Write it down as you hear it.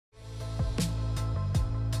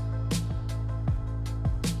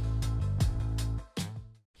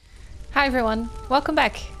Hi everyone, welcome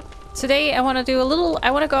back. Today I want to go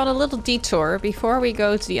on a little detour before we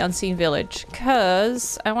go to the Unseen Village,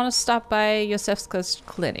 cause I want to stop by Yosefska's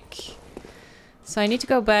clinic. So I need to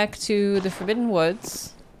go back to the Forbidden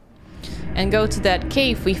Woods and go to that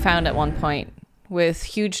cave we found at one point with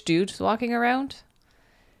huge dudes walking around.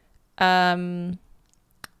 I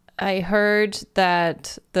heard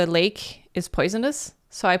that the lake is poisonous,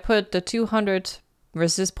 so I put the 200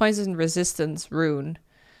 poison resistance rune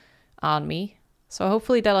on me. So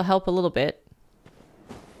hopefully that'll help a little bit.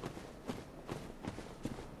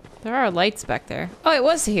 There are lights back there. Oh, it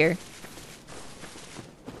was here.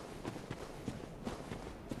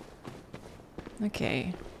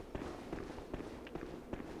 Okay.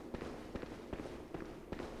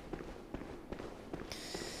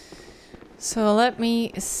 So let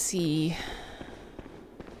me see.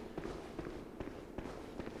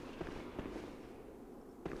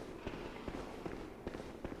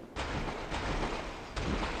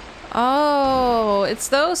 Oh, it's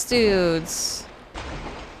those dudes.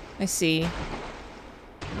 I see.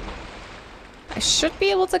 I should be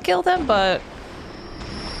able to kill them, but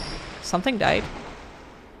something died.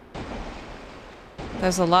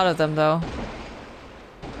 There's a lot of them, though.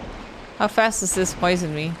 How fast does this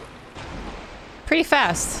poison me? Pretty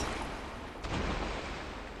fast.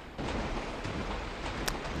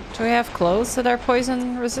 Do we have clothes that are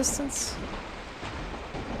poison resistance?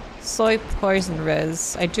 Soy poison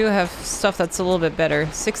res. I do have stuff that's a little bit better.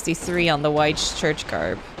 63 on the white church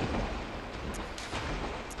garb.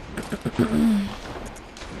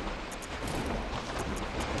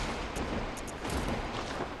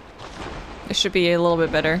 It should be a little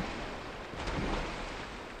bit better.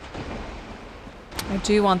 I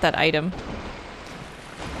do want that item.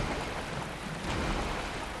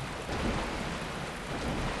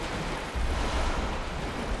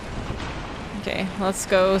 Okay, let's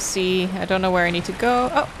go see. I don't know where I need to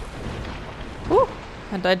go. Oh! Woo!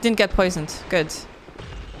 And I didn't get poisoned. Good.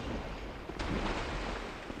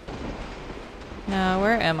 Now,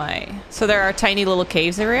 where am I? So there are tiny little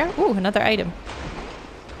caves area. Ooh, another item.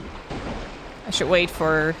 I should wait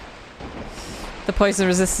for the poison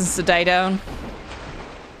resistance to die down.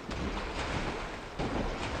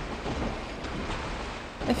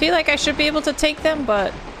 I feel like I should be able to take them,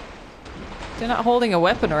 but they're not holding a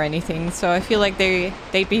weapon or anything, so I feel like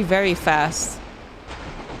they'd be very fast.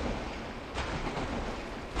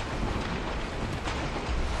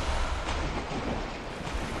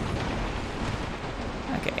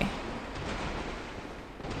 Okay.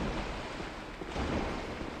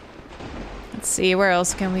 Let's see, where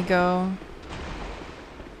else can we go?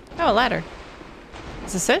 Oh, a ladder.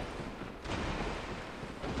 Is this it?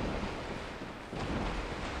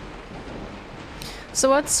 So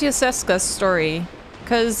what's Yosefska's story?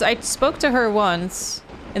 Because I spoke to her once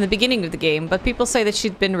in the beginning of the game, but people say that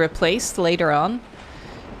she'd been replaced later on.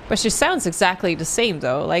 But she sounds exactly the same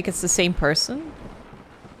though, like it's the same person.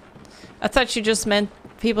 I thought she just meant,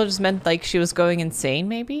 people just meant like she was going insane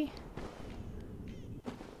maybe?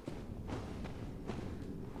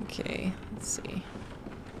 Okay, let's see.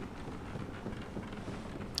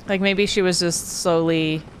 Like maybe she was just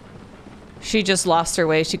slowly... She just lost her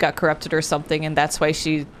way, she got corrupted or something, and that's why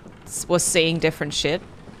she was saying different shit.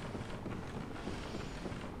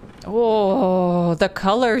 Oh, the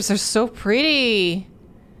colors are so pretty.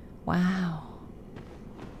 Wow.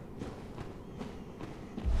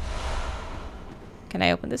 Can I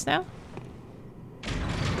open this now?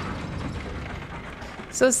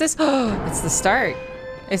 So is this... Oh, it's the start.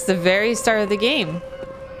 It's the very start of the game.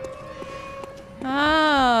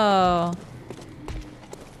 Oh.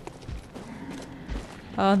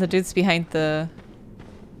 Oh, the dude's behind the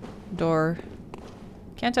door.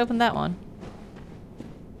 Can't open that one.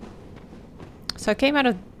 So I came out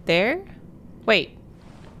of there? Wait.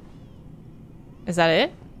 Is that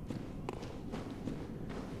it?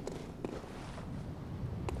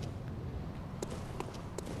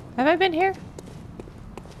 Have I been here?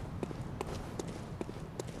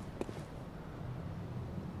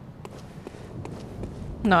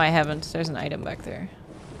 No, I haven't. There's an item back there.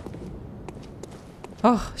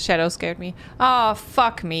 Oh, shadow scared me. Oh,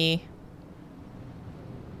 fuck me.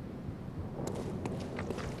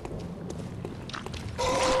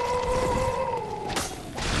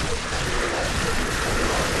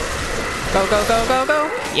 Go, go, go, go, go.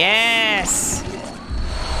 Yes!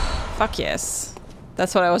 Fuck yes.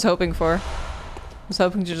 That's what I was hoping for. I was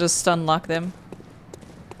hoping to just stun lock them.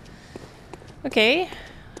 Okay.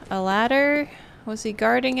 A ladder. Was he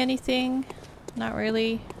guarding anything? Not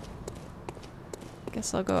really.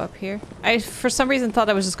 Guess I'll go up here. I, for some reason, thought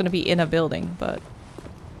I was just going to be in a building, but...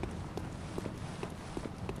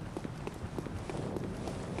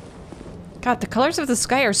 God, the colors of the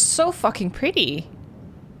sky are so fucking pretty.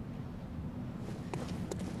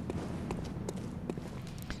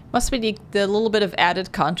 Must be the little bit of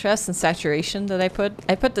added contrast and saturation that I put.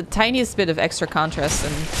 I put the tiniest bit of extra contrast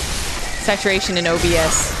and saturation in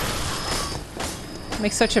OBS. It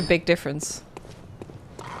makes such a big difference.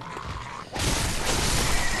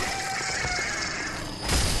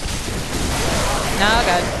 Oh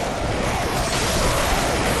god.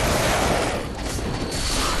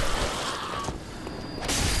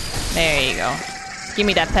 There you go. Give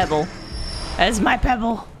me that pebble. That is my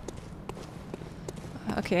pebble.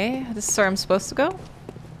 Okay, this is where I'm supposed to go.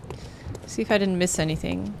 See if I didn't miss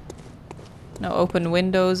anything. No open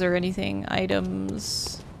windows or anything.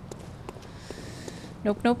 Items.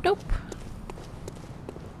 Nope, nope, nope.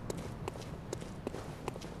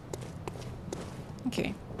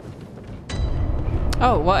 Okay.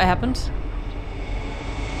 Oh, what happened?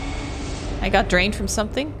 I got drained from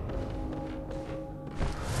something?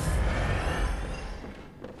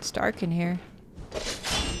 It's dark in here.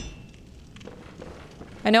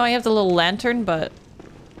 I know I have the little lantern, but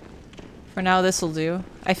for now this'll do.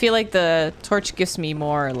 I feel like the torch gives me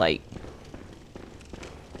more light.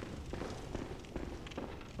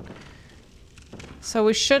 So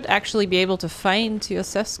we should actually be able to find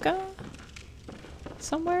Yoseska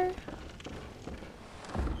somewhere.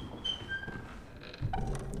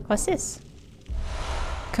 What's this?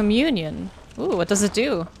 Communion. Ooh, what does it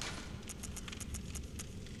do?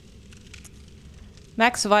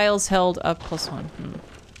 Max vials held up +1.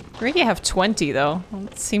 We already have 20 though.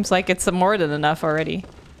 It seems like it's more than enough already.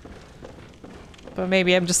 But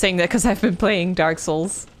maybe I'm just saying that because I've been playing Dark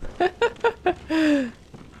Souls. Can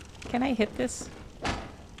I hit this?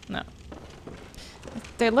 No.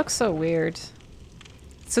 They look so weird.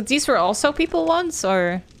 So these were also people once,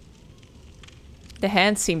 or? The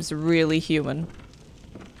hand seems really human.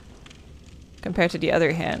 Compared to the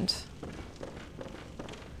other hand.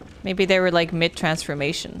 Maybe they were like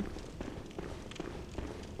mid-transformation.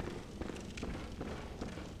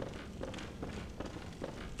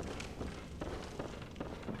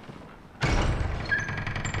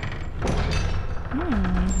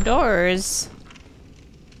 Doors.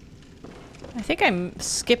 I think I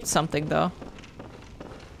skipped something though.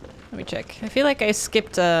 Let me check. I feel like I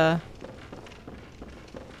skipped a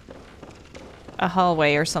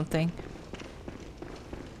hallway or something.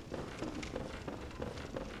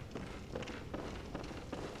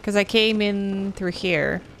 Because I came in through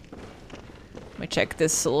here. Let me check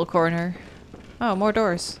this little corner. Oh, more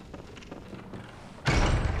doors.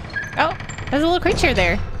 Oh, there's a little creature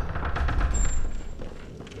there.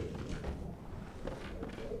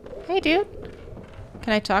 Hey, dude.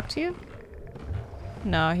 Can I talk to you?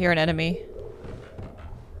 No, you're an enemy.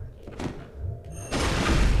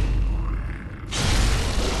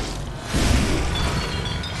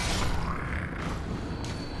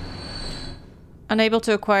 Unable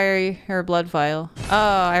to acquire her blood vial. Oh,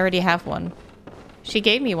 I already have one. She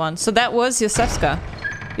gave me one. So that was Yosefka.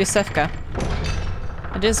 Yosefka.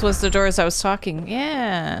 And this was the doors I was talking.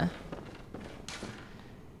 Yeah.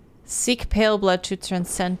 Seek pale blood to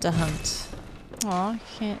transcend the hunt. Aw,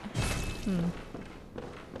 can't.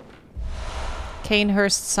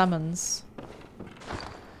 Canehurst summons.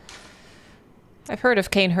 I've heard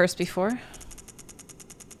of Canehurst before.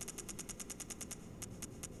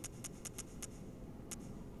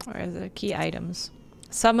 Where are the key items?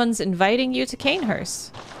 Summons inviting you to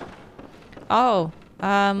Canehurst. Oh,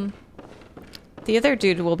 the other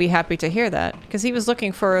dude will be happy to hear that, because he was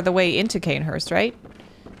looking for the way into Canehurst, right?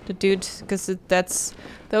 The dude, because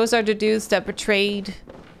those are the dudes that betrayed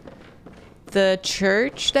the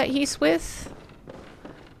church that he's with,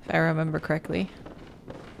 if I remember correctly.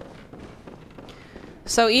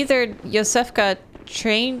 So either Yosefka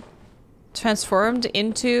transformed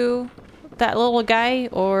into that little guy,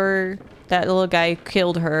 or that little guy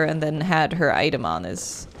killed her and then had her item on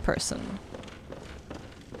his person.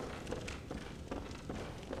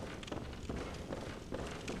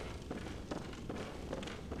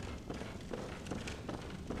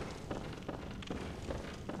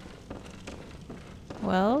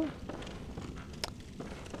 Well,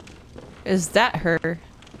 is that her?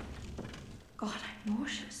 God, I'm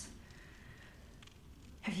nauseous.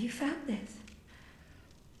 Have you felt this?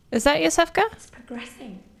 Is that Yosefka? It's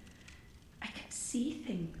progressing. I can see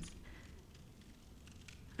things.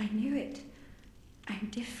 I knew it. I'm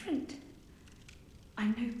different.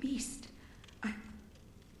 I'm no beast. Oh,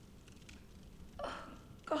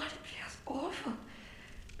 God, it feels awful.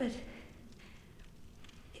 But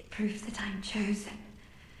it proves that I'm chosen.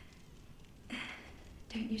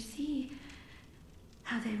 Don't you see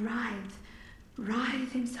how they writhe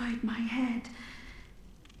writhe inside my head.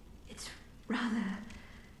 It's rather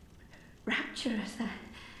rapturous.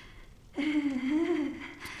 Is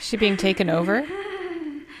she being taken over?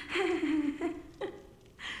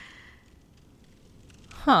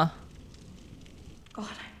 Huh. God,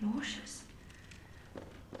 I'm nauseous.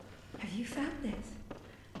 Have you found this?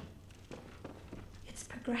 It's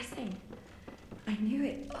progressing. I knew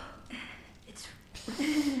it. Oh, it's...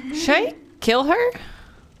 Should I kill her?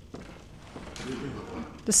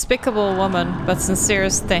 Despicable woman, but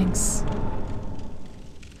sincerest thanks.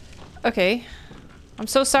 Okay. I'm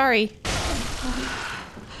so sorry.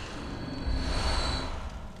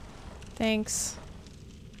 Thanks.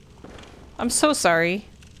 I'm so sorry.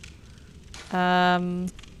 I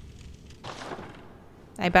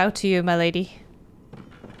bow to you, my lady.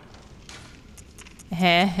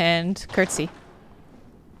 And curtsy.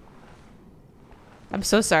 I'm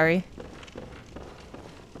so sorry.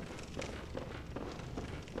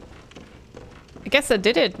 I guess that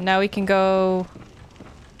did it. Now we can go...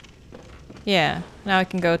 Yeah, now I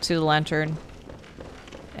can go to the lantern.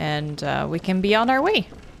 And we can be on our way.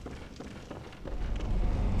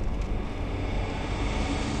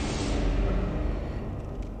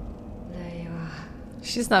 There you are.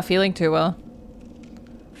 She's not feeling too well.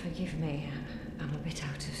 Forgive me, I'm a bit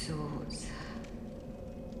out of sorts.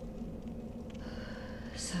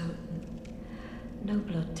 So, no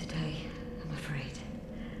blood today, I'm afraid.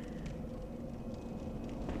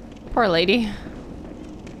 Poor lady.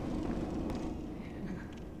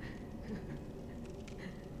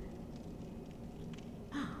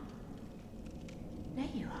 There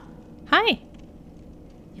you are. Hi.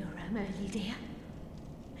 You're early, dear.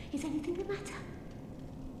 Is anything the matter?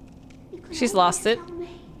 You could She's always lost it. tell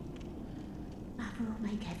me. Mother will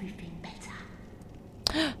make everything better.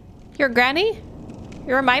 Your granny?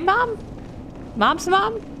 You're my mom? Mom's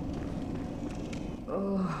mom?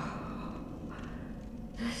 Oh,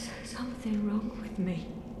 there's something wrong with me.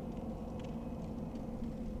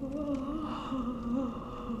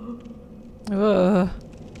 Ugh.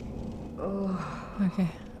 Oh. Okay.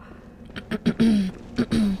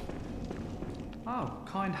 Oh,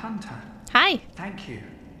 kind hunter. Hi. Thank you.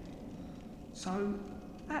 So,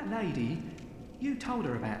 that lady, you told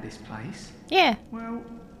her about this place? Yeah. Well,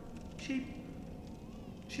 she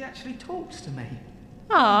actually talks to me.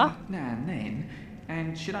 Aw. Now and then,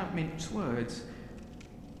 and she don't mince words.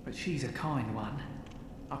 But she's a kind one.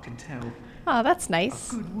 I can tell. Oh, that's A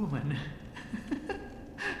nice. good woman.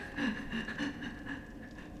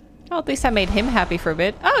 Well, at least I made him happy for a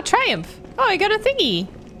bit. Oh, triumph! Oh, I got a thingy!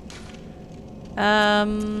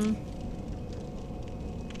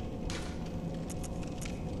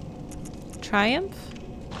 Triumph?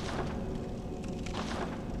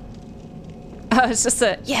 Oh, it's just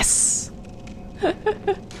a yes!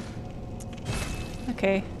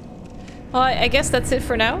 Okay. Well, I guess that's it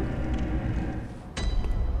for now.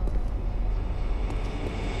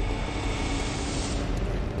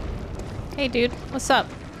 Hey dude, what's up?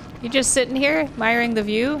 You just sitting here admiring the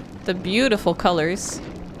view? The beautiful colors.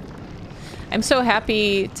 I'm so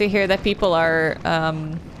happy to hear that people are,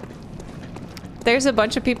 there's a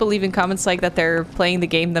bunch of people leaving comments like that they're playing the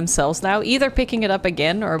game themselves now, either picking it up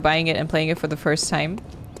again or buying it and playing it for the first time.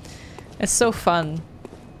 It's so fun.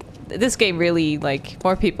 This game really, like,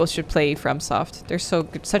 more people should play FromSoft. They're so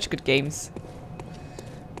good, such good games.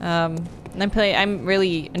 I'm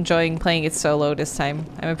really enjoying playing it solo this time.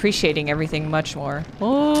 I'm appreciating everything much more.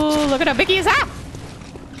 Oh, look at how big he is! Ah!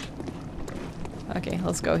 Okay,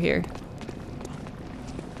 let's go here.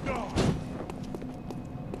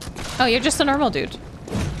 Oh, you're just a normal dude.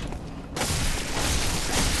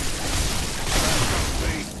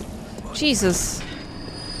 Jesus.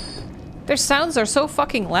 Their sounds are so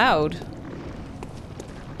fucking loud.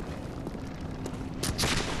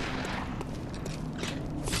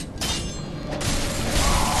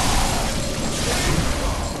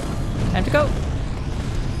 Time to go.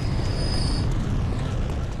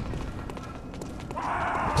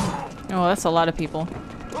 Oh, that's a lot of people.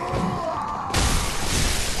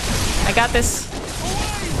 I got this.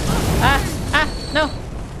 Ah, no.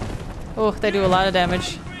 Oh, they do a lot of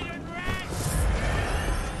damage.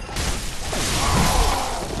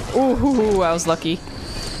 Ooh, I was lucky.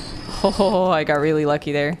 Oh, I got really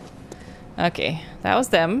lucky there. Okay, that was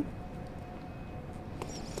them.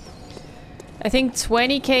 I think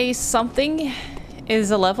 20k something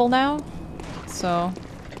is a level now, so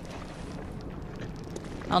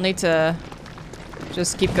I'll need to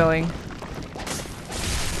just keep going.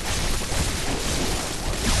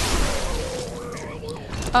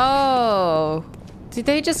 Oh, did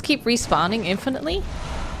they just keep respawning infinitely?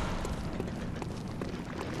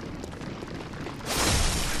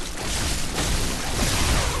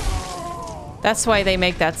 That's why they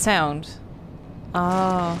make that sound.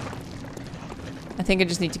 Oh. I think I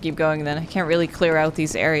just need to keep going then. I can't really clear out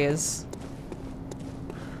these areas.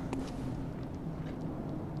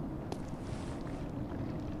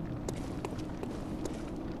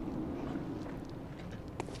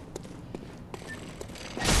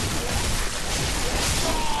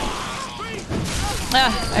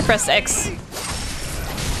 Ah, I pressed X.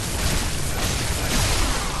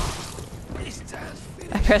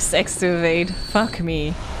 I pressed X to evade. Fuck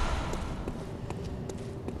me.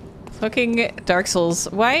 Fucking Dark Souls.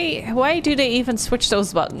 Why do they even switch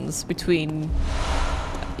those buttons between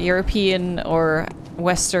European or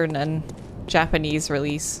Western and Japanese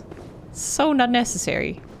release? So not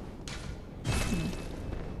necessary.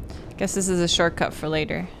 Guess this is a shortcut for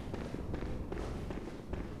later.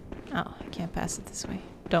 Oh, I can't pass it this way.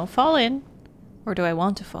 Don't fall in. Or do I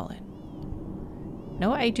want to fall in?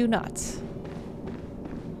 No, I do not.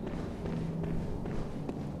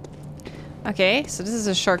 Okay, so this is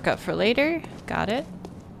a shortcut for later. Got it.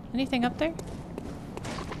 Anything up there?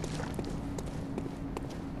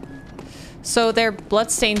 So their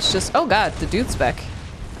bloodstains just... Oh god, the dude's back.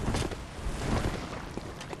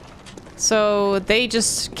 So they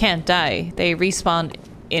just can't die. They respawn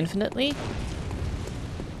infinitely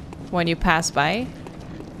when you pass by.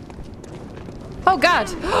 Oh god!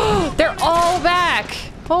 They're all back!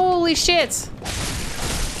 Holy shit!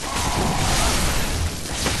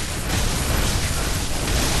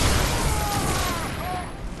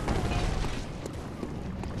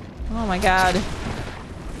 Oh my god.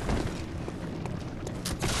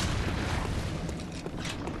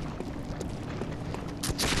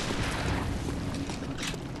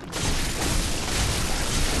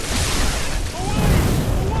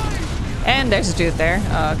 And there's a dude there.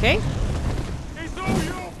 Okay.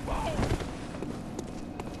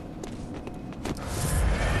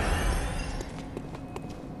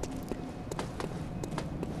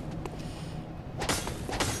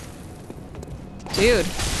 Dude.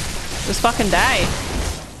 Just fucking die.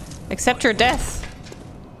 Accept your death.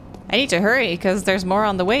 I need to hurry because there's more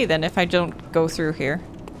on the way than if I don't go through here.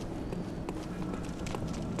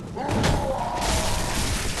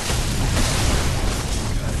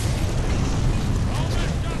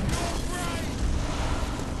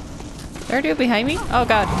 There a dude behind me? Oh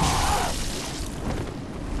god.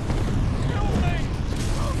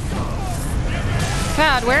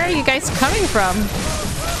 God, where are you guys coming from?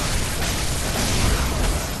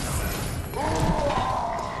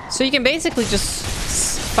 So you can basically just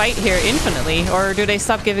fight here infinitely, or do they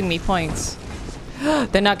stop giving me points?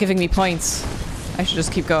 They're not giving me points. I should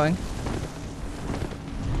just keep going.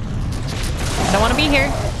 I don't want to be here.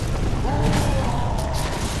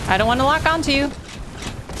 I don't want to lock onto you.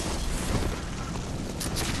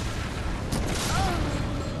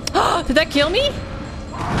 Did that kill me?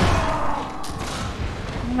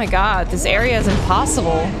 Oh my god, this area is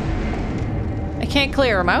impossible. I can't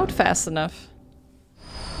clear them out fast enough.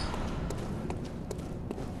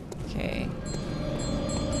 Okay.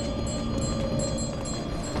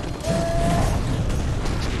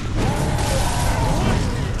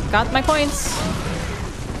 Got my points.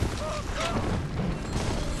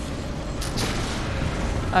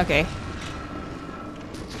 Okay.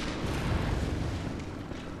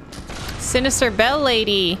 Sinister Bell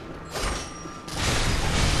Lady.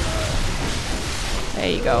 There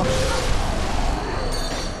you go.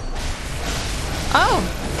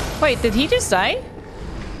 Oh! Wait, did he just die?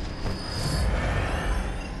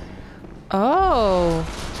 Oh.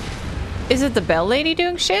 Is it the Bell Lady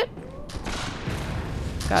doing shit?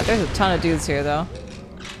 God, there's a ton of dudes here, though.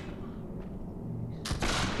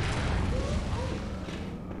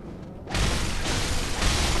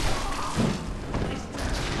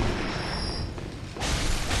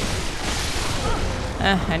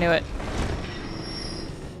 I knew it.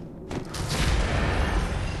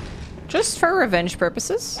 Just for revenge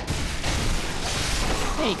purposes.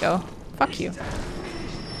 There you go. Fuck you.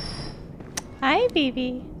 Hi,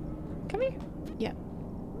 baby. Come here. Yeah.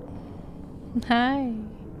 Hi.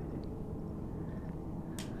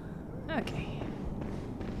 Okay.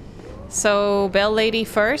 So, Bell Lady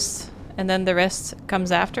first, and then the rest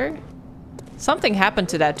comes after. Something happened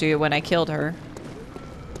to that dude when I killed her.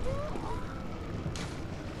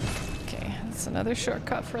 Okay, that's another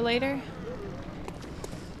shortcut for later.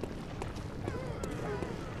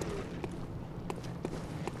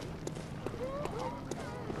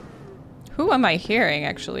 Who am I hearing,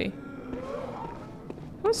 actually?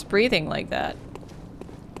 Who's breathing like that?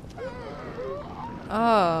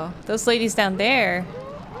 Oh, those ladies down there.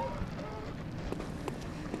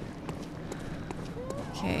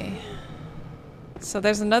 Okay. So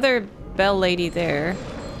there's another bell lady there.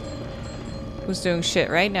 Who's doing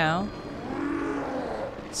shit right now.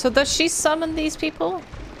 So does she summon these people?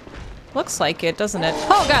 Looks like it, doesn't it?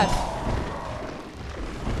 Oh god!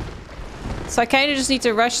 So I kind of just need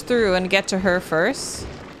to rush through and get to her first.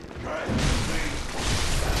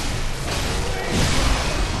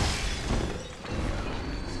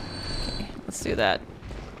 Okay, let's do that.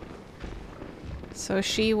 So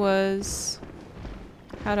she was...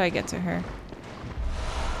 How do I get to her?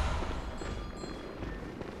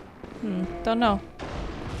 Don't know.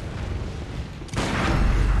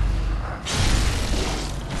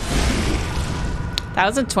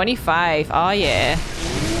 $1,025. Oh yeah.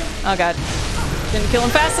 Oh god. Didn't kill him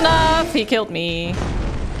fast enough. He killed me.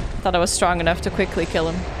 Thought I was strong enough to quickly kill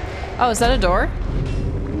him. Oh, is that a door?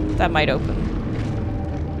 That might open.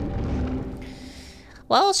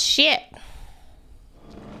 Well, shit.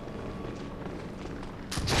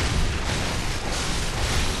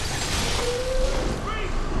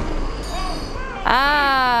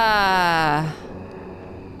 Ah.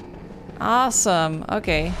 Awesome.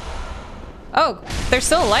 Okay. Oh, they're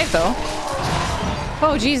still alive though.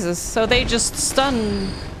 Oh, Jesus. So they just stun...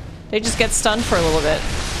 They just get stunned for a little bit.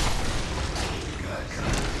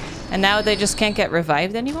 And now they just can't get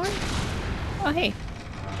revived anymore? Oh, hey.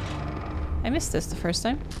 I missed this the first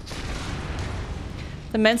time.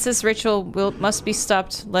 The Mensis ritual must be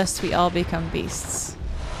stopped lest we all become beasts.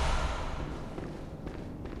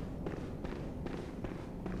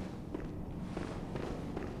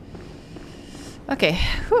 Okay.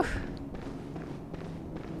 Whew.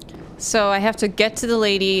 So I have to get to the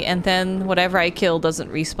lady and then whatever I kill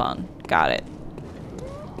doesn't respawn. Got it.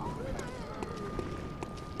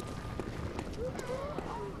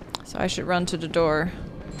 So I should run to the door.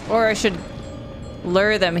 Or I should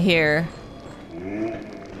lure them here.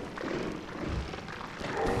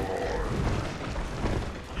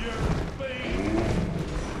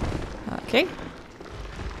 Okay.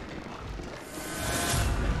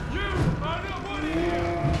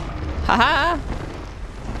 Haha!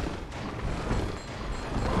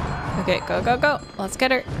 Okay, go, go, go. Let's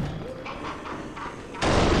get her.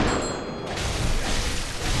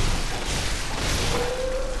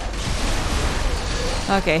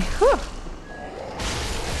 Okay. Whew.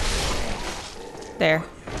 There.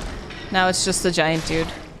 Now it's just the giant dude.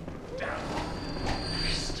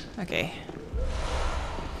 Okay.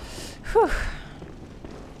 Whew.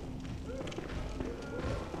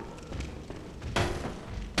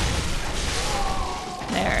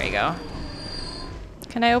 There we go.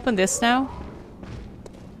 Can I open this now?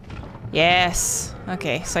 Yes.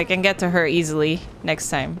 Okay, so I can get to her easily next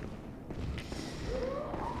time.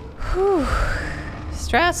 Whew.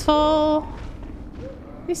 Stressful.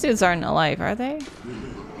 These dudes aren't alive, are they?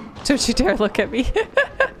 Don't you dare look at me.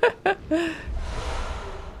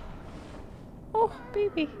 Oh,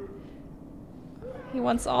 baby. He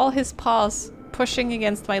wants all his paws pushing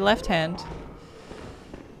against my left hand.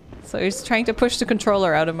 So he's trying to push the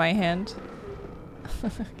controller out of my hand.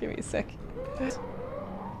 Give me a sec. I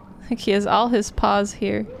think he has all his paws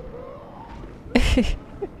here.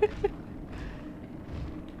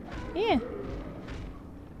 Yeah.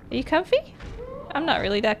 Are you comfy? I'm not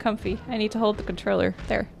really that comfy. I need to hold the controller.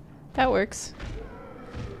 There. That works.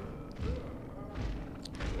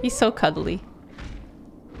 He's so cuddly.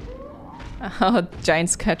 Oh,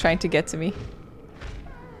 giant's trying to get to me.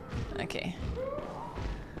 Okay.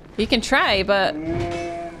 You can try, but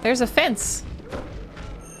there's a fence.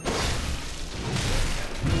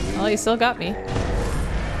 Well, you still got me.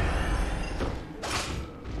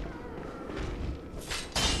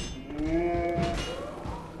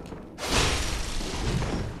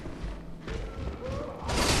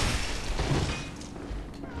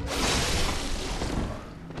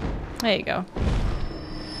 There you go.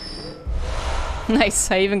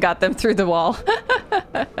 Nice, I even got them through the wall.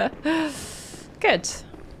 Good.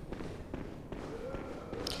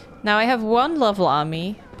 Now I have one level on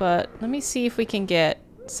me, but let me see if we can get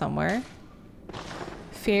somewhere.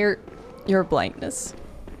 Fear your blindness.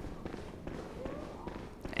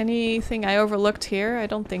 Anything I overlooked here? I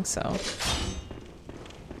don't think so.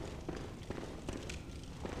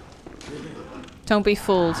 Don't be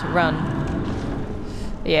fooled. Run.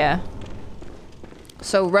 Yeah.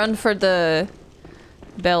 So run for the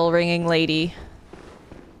bell ringing lady.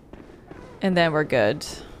 And then we're good.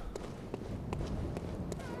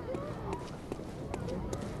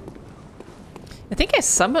 I think I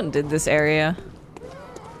summoned in this area.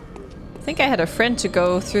 I think I had a friend to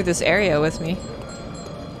go through this area with me.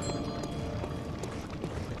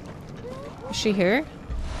 Is she here?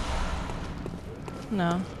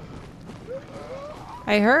 No.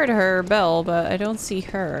 I heard her bell, but I don't see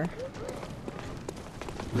her.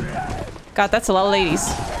 God, that's a lot of ladies.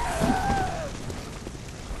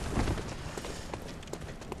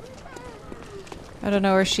 I don't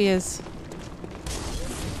know where she is.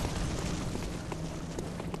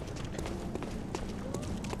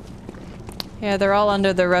 Yeah, they're all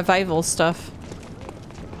under the revival stuff.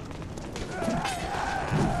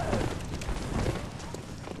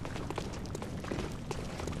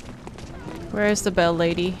 Where's the bell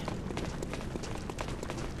lady?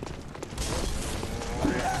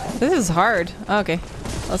 This is hard. Oh, okay,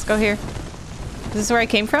 let's go here. Is this where I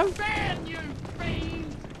came from?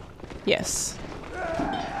 Yes.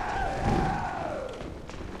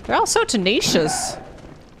 They're all so tenacious.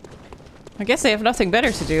 I guess they have nothing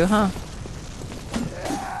better to do, huh?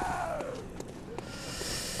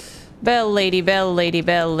 Bell lady, bell lady,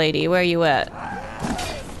 bell lady, where you at?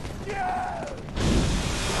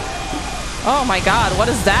 Oh my god, what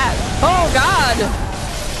is that? Oh god!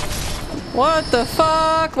 What the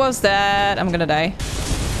fuck was that? I'm gonna die.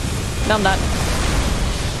 No, I'm not.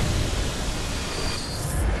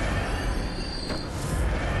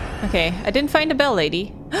 Okay, I didn't find a bell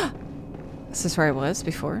lady. Is this where I was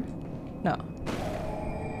before? No.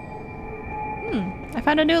 I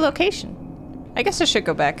found a new location. I guess I should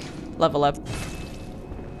go back. Level up.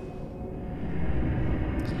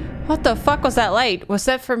 What the fuck was that light? Was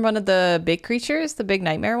that from one of the big creatures? The big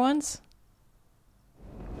nightmare ones?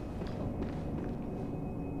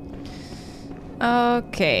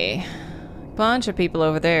 Okay. Bunch of people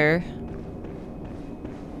over there.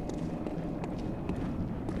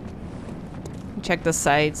 Check the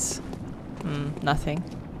sides. Nothing.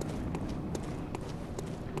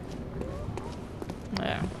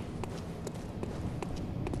 Yeah.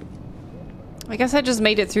 I guess I just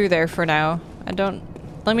made it through there for now. I don't...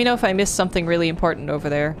 Let me know if I missed something really important over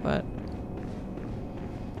there, but...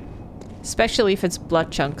 Especially if it's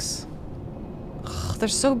blood chunks. Ugh, they're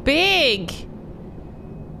so big!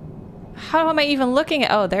 How am I even looking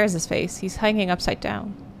at... Oh, there's his face. He's hanging upside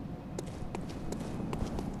down.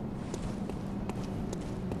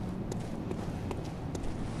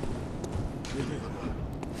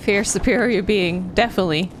 Fear superior being.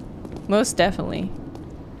 Definitely. Most definitely.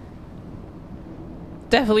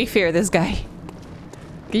 Definitely fear this guy.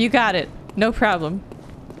 You got it. No problem.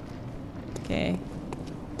 Okay.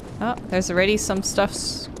 Oh, there's already some stuff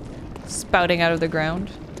spouting out of the ground.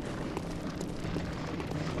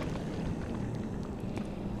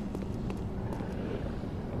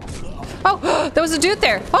 Oh! There was a dude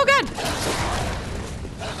there! Oh god!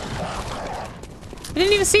 I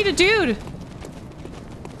didn't even see the dude!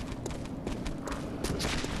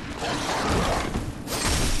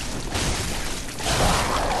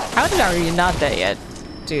 How did are you not dead yet,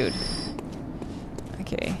 dude?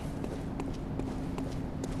 Okay.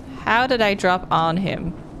 How did I drop on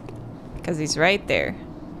him? Because he's right there.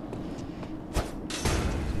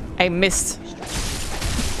 I missed.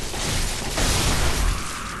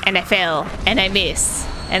 And I fell. And I missed.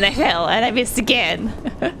 And I fell. And I missed again.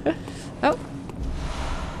 Oh.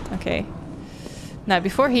 Okay. Now,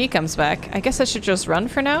 before he comes back, I guess I should just run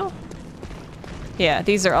for now? Yeah,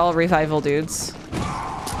 these are all revival dudes.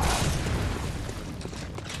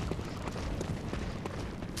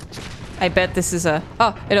 I bet this is a...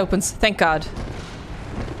 Oh, it opens. Thank God.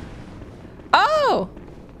 Oh!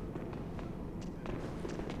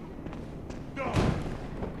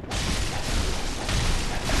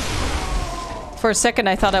 For a second,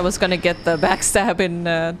 I thought I was gonna get the backstab in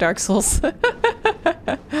Dark Souls.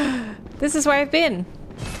 This is where I've been.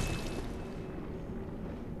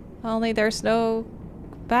 Only there's no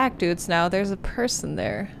back dudes now. There's a person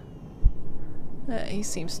there. He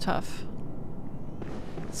seems tough.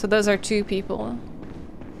 So those are two people.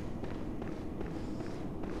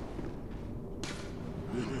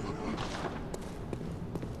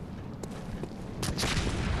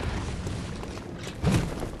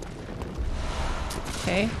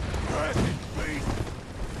 Okay.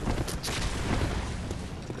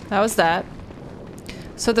 That was that.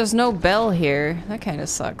 So there's no bell here. That kind of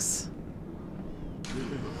sucks.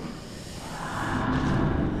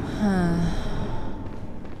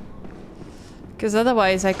 Because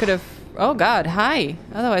otherwise I could have... Oh god, hi!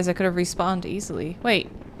 Otherwise I could have respawned easily. Wait,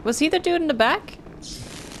 was he the dude in the back?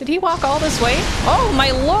 Did he walk all this way? Oh my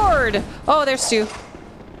lord! Oh, there's two.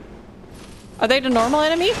 Are they the normal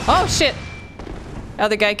enemy? Oh shit!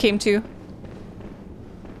 Other guy came too.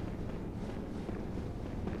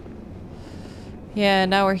 Yeah,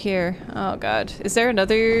 now we're here. Oh god. Is there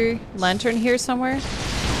another lantern here somewhere?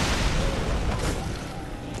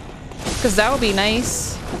 Because that would be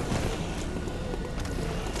nice.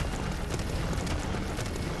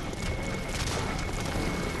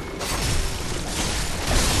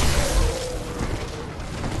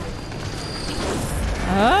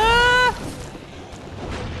 Ah!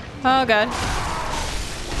 Oh god.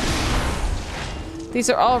 These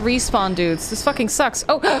are all respawn dudes. This fucking sucks.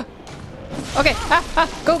 Oh! Okay.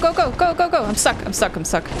 Go, go, go, go, go, go. I'm stuck. I'm stuck. I'm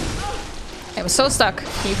stuck. I was so stuck.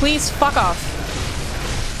 Can you please fuck off?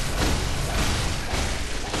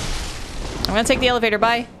 I'm gonna take the elevator.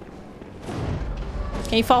 Bye.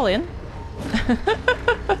 Can you fall in?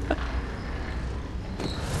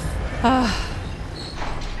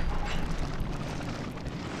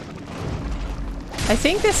 I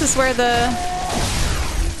think this is where the...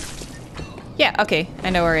 Yeah, okay. I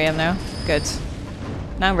know where I am now. Good.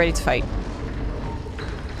 Now I'm ready to fight.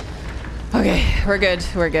 Okay, we're good.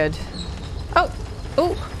 We're good. Oh!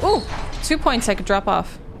 Oh! Oh! 2 points I could drop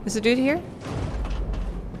off. Is the dude here?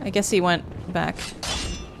 I guess he went back.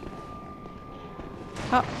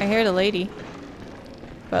 Oh, I hear the lady.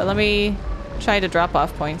 But let me try to drop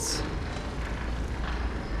off points.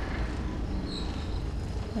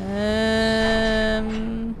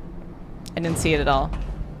 I didn't see it at all.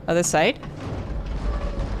 Other side?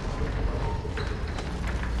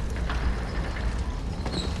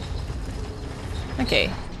 Okay.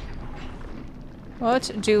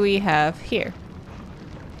 What do we have here?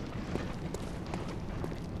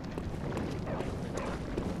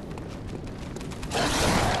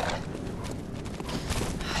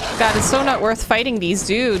 God, it's so not worth fighting these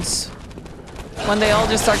dudes when they all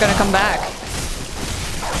just are gonna come back.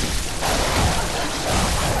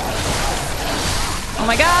 Oh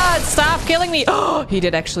my god, stop killing me! Oh, he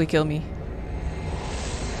did actually kill me.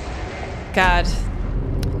 God.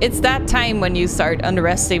 It's that time when you start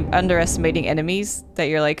underestimating enemies that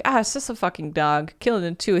you're like, ah, it's just a fucking dog. Kill it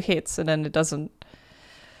in 2 hits and then it doesn't...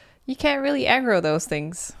 You can't really aggro those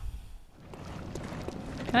things.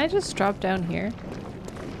 Can I just drop down here?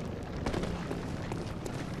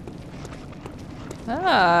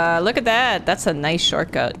 Ah, look at that. That's a nice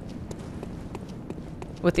shortcut.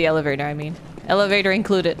 With the elevator, I mean. Elevator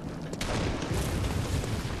included.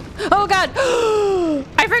 Oh god!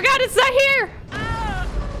 I forgot it's not here!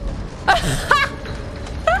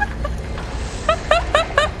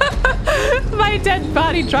 My dead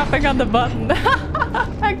body dropping on the button.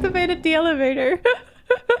 Activated the elevator.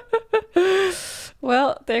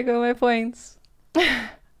 Well, there go my points.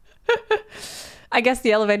 I guess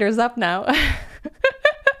the elevator is up now.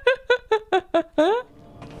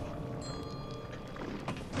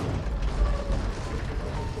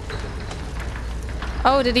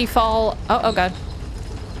 Oh, did he fall? Oh, oh god.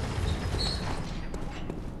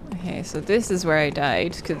 Okay, so this is where I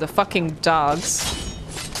died, because the fucking dogs.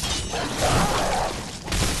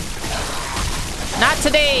 Not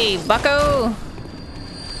today, bucko!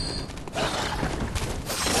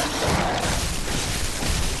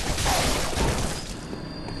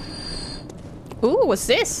 Ooh, what's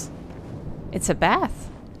this? It's a bath.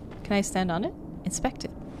 Can I stand on it? Inspect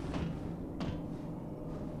it.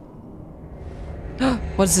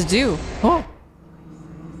 What does it do? Oh!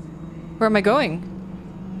 Where am I going?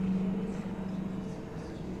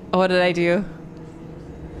 Oh, what did I do?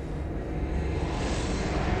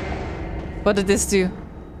 What did this do?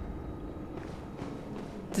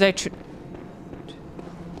 Did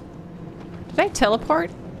I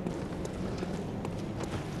teleport?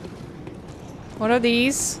 What are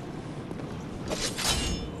these?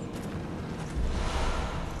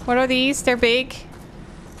 What are these? They're big.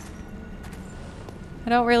 I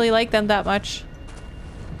don't really like them that much.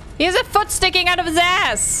 He has a foot sticking out of his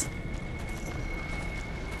ass!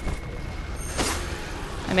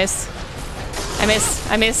 I miss. I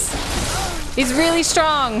miss. I miss. He's really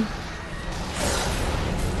strong.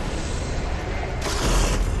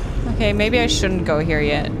 Okay, maybe I shouldn't go here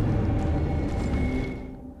yet.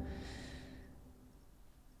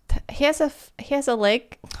 He has a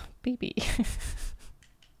leg. BB.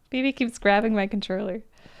 BB keeps grabbing my controller.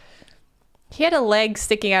 He had a leg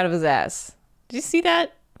sticking out of his ass. Did you see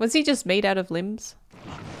that? Was he just made out of limbs?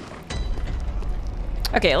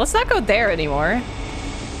 Okay, let's not go there anymore.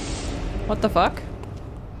 What the fuck?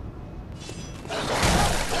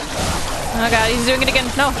 Oh god, he's doing it again.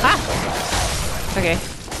 No! Ah! Okay.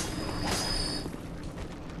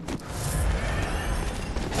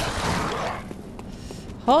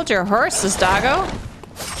 Hold your horses, doggo.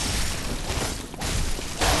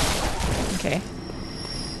 Okay.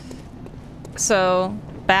 So,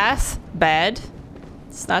 bath, bed.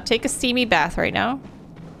 Let's not take a steamy bath right now.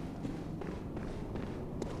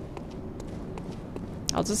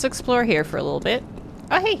 I'll just explore here for a little bit.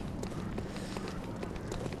 Oh, hey!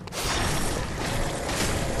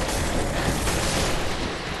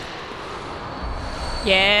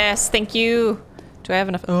 Yes, thank you! Do I have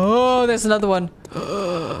enough? Oh, there's another one!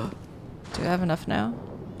 Do I have enough now?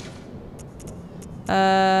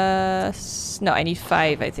 No, I need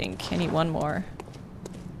 5, I think. I need 1 more.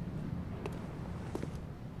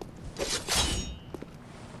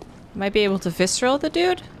 Might be able to visceral the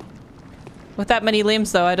dude? With that many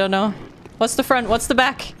limbs, though, I don't know. What's the front? What's the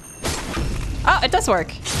back? Oh, it does work.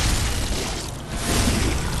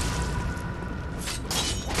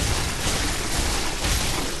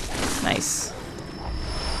 Nice.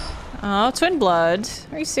 Oh, twin blood.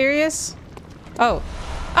 Are you serious? Oh.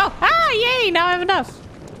 Oh, ah, yay! Now I have enough.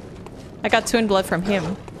 I got twin blood from him.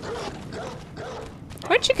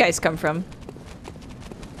 Where'd you guys come from?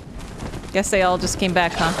 Guess they all just came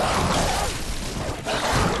back, huh?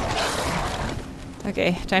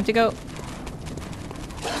 Okay, time to go.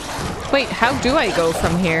 Wait, how do I go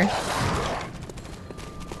from here?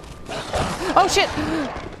 Oh, shit!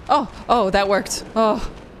 Oh, that worked. Oh,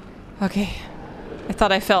 okay. I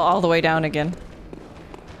thought I fell all the way down again.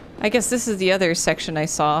 I guess this is the other section I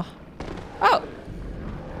saw. Oh!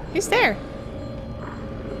 He's there.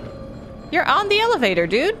 You're on the elevator,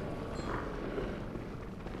 dude.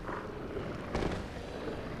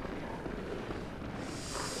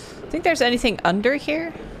 Think there's anything under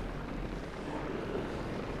here?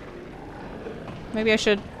 Maybe I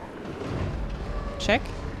should check?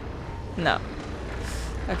 No.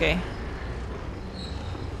 Okay.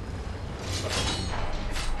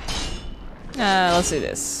 Let's do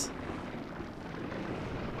this.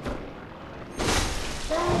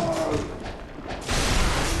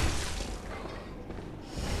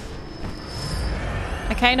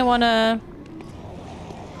 I kind of want to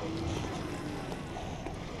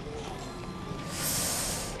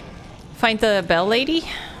find the bell lady.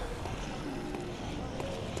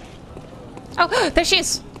 Oh, there she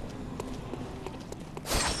is.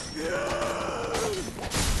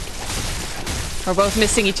 We're both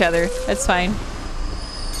missing each other. That's fine.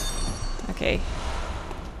 Okay.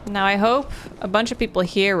 Now I hope a bunch of people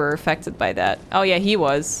here were affected by that. Oh yeah, he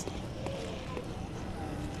was.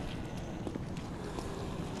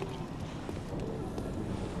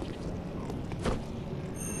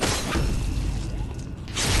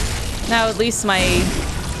 Now at least my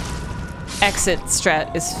exit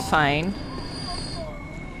strat is fine.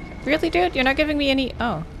 Really, dude? You're not giving me any...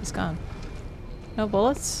 Oh, he's gone. No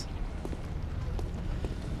bullets?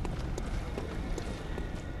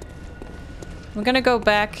 I'm gonna go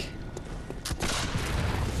back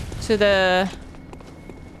to the...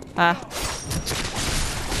 I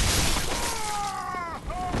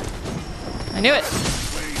knew it!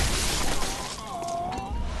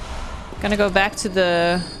 Gonna go back to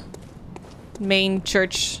the main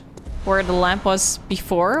church where the lamp was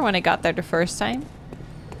before when I got there the first time.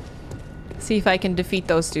 See if I can defeat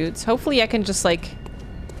those dudes. Hopefully I can just like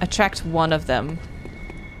attract one of them.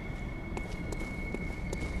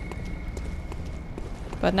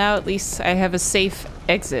 But now at least I have a safe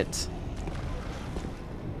exit.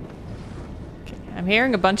 Okay. I'm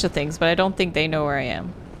hearing a bunch of things, but I don't think they know where I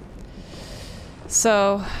am.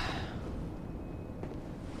 So...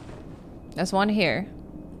 there's one here.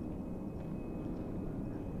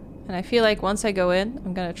 And I feel like once I go in,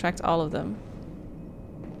 I'm gonna attract all of them.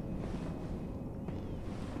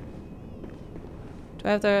 Do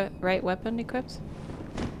I have the right weapon equipped?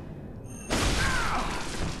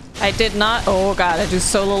 I did not. Oh god, I do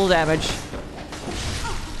so little damage.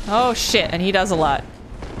 Oh shit, and he does a lot.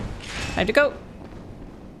 Time to go.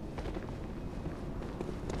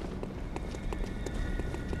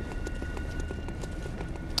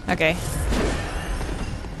 Okay.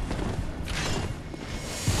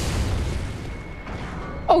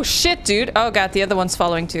 Oh shit, dude. Oh god, the other one's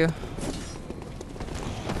following too.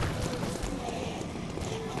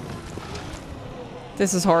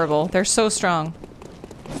 This is horrible. They're so strong.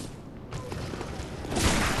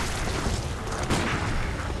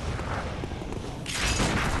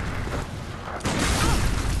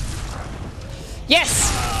 Yes!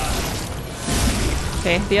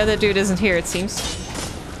 Okay, the other dude isn't here, it seems.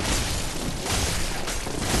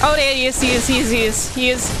 Oh, there he is,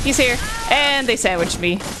 he's here. And they sandwiched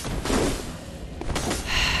me.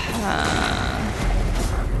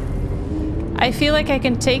 I feel like I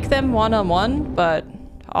can take them one-on-one, but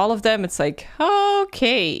all of them, it's like,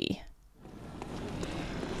 okay.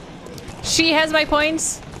 She has my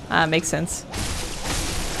points? Makes sense.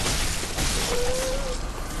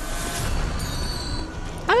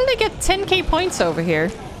 How did I get 10k points over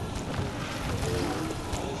here?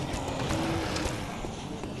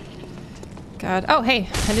 God. Oh, hey.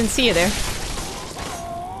 I didn't see you there.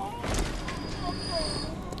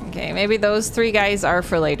 Okay, maybe those 3 guys are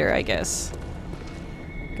for later, I guess.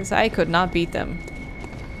 Because I could not beat them.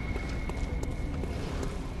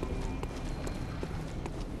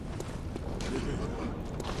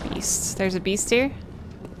 beast. There's a beast here.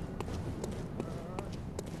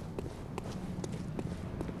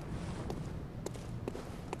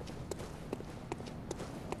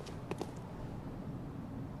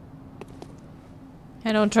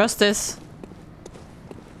 I don't trust this.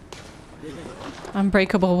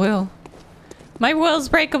 Unbreakable will. My will's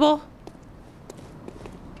breakable.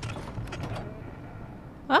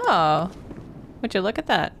 Oh. Would you look at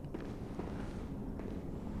that?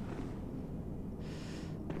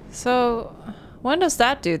 So, when does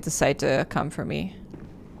that dude decide to come for me?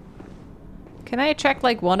 Can I attract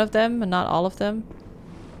like one of them and not all of them?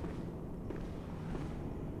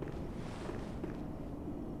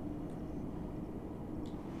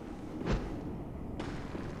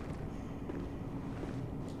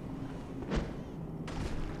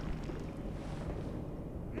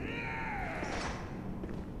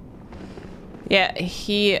 Yeah,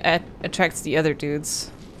 he attracts the other dudes.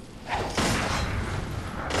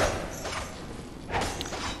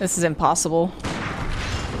 This is impossible.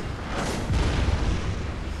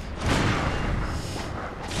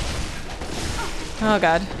 Oh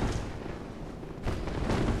god.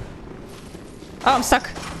 Oh, I'm stuck.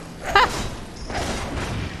 Ha!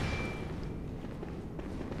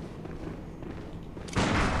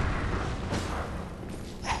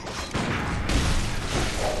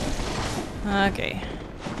 Okay.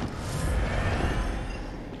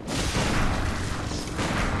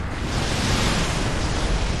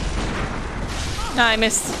 No, I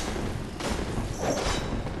missed.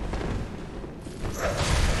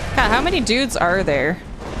 God, how many dudes are there?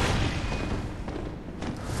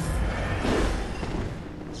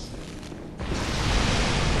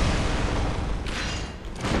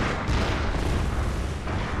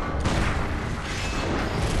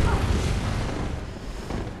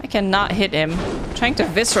 I cannot hit him. I'm trying to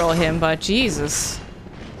visceral him, but Jesus.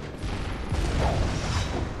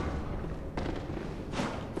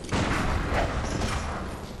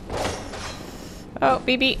 Oh,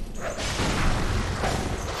 BB.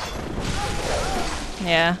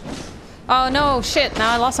 Yeah. Oh no, shit.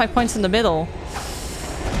 Now I lost my points in the middle.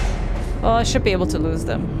 Well, I should be able to lose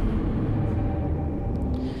them.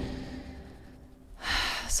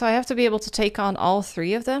 So I have to be able to take on all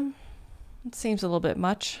three of them? It seems a little bit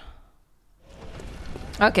much.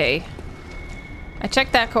 Okay. I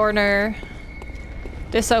checked that corner.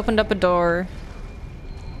 This opened up a door.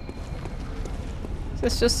 Is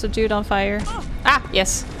this just a dude on fire? Ah,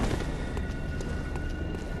 yes.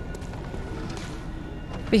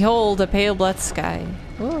 Behold, a pale blood sky.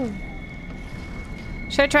 Ooh.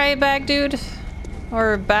 Should I try a bag dude?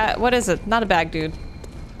 Or a bag... What is it? Not a bag dude.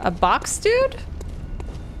 A box dude?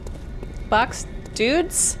 Box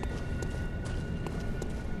dudes?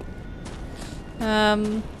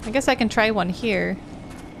 I guess I can try one here.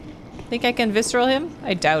 Think I can visceral him?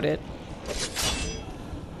 I doubt it.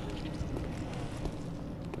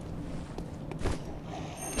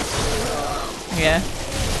 Yeah.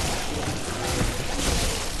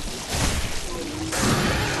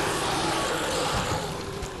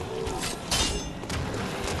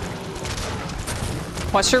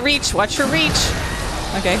 Watch your reach! Watch your reach!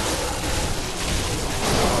 Okay.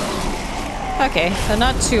 Okay, so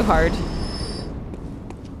not too hard.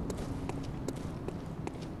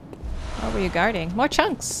 What were you guarding? More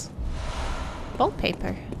chunks! Bolt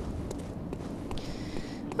paper.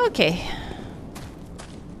 Okay.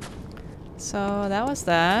 So that was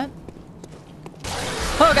that.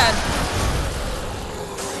 Oh god!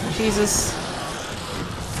 Jesus.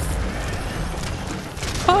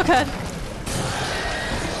 Oh god!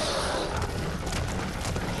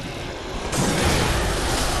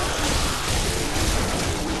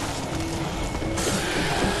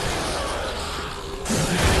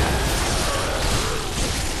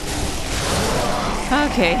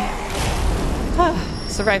 Okay.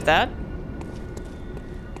 Survived that.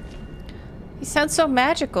 He sounds so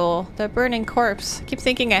magical, the burning corpse. I keep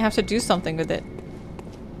thinking I have to do something with it.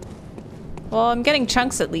 Well, I'm getting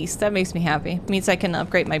chunks at least. That makes me happy. It means I can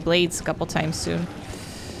upgrade my blades a couple times soon.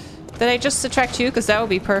 Did I just attract you? Because that would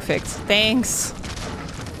be perfect. Thanks.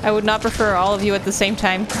 I would not prefer all of you at the same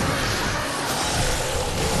time.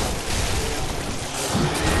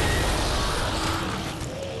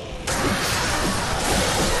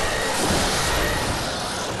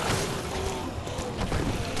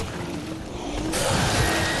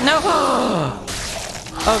 No!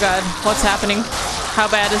 Oh god, what's happening? How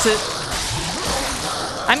bad is it?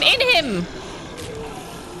 I'm in him!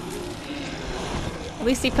 At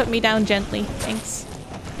least he put me down gently. Thanks.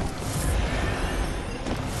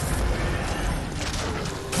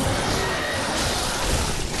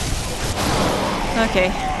 Okay.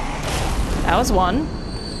 That was one.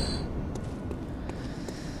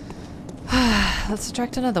 Let's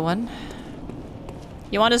attract another one.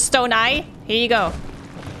 You want a stone eye? Here you go.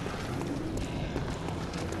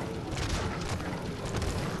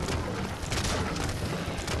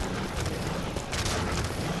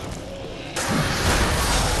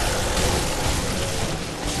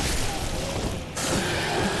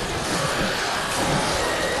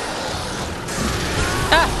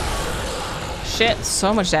 Ah! Shit,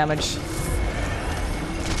 so much damage.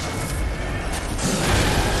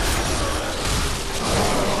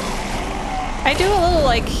 I do a little,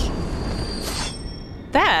 like,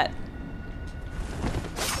 that.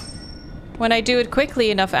 When I do it quickly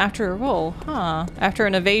enough after a roll. Huh. After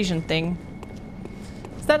an evasion thing.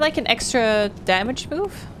 Is that like an extra damage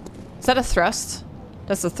move? Is that a thrust?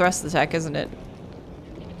 That's a thrust attack, isn't it?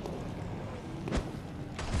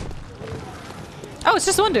 Oh, it's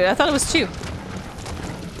just one dude. I thought it was two.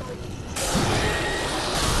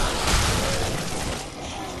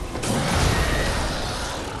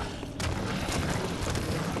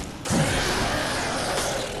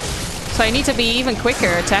 So I need to be even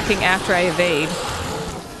quicker attacking after I evade.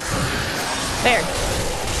 There.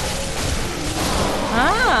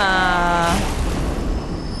 Ah.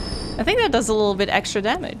 I think that does a little bit extra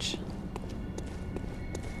damage.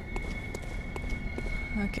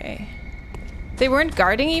 Okay. They weren't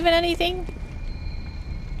guarding even anything?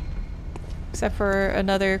 Except for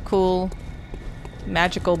another cool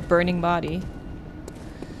magical burning body.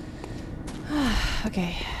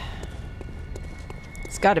 Okay.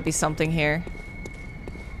 There's gotta be something here.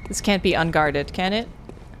 This can't be unguarded, can it?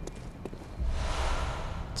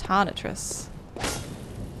 Tonitrus.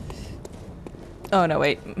 Oh no,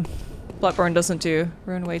 wait. Bloodborne doesn't do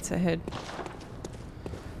rune waits ahead.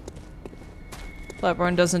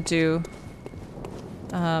 Bloodborne doesn't do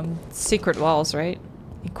secret walls, right?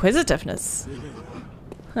 Inquisitiveness.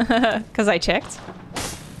 Because I checked.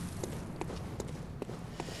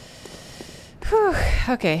 Whew,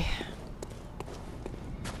 okay.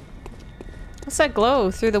 What's that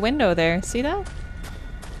glow through the window there? See that?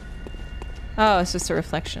 Oh, it's just a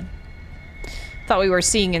reflection. Thought we were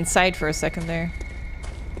seeing inside for a second there.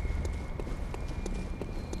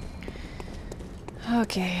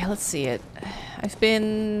 Okay, let's see it. I've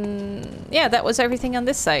been... Yeah, that was everything on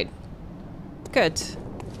this side. Good.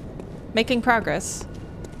 Making progress.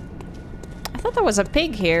 I thought there was a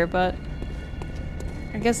pig here, but...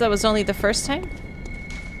 I guess that was only the first time?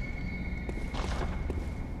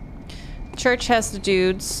 Church has the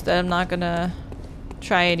dudes that I'm not gonna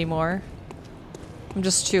try anymore. I'm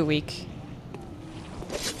just too weak.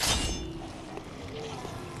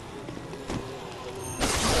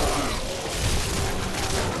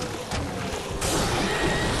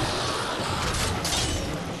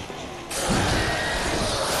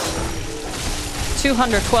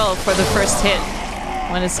 $212 for the first hit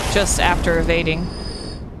when it's just after evading.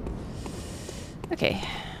 Okay.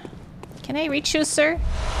 Can I reach you, sir?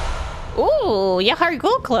 Ooh, Yahar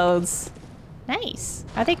Ghoul clothes. Nice.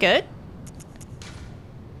 Are they good?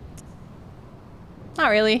 Not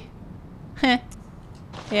really. Heh.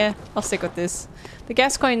 Yeah, I'll stick with this. The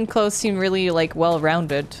Gascoigne clothes seem really, like,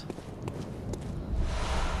 well-rounded.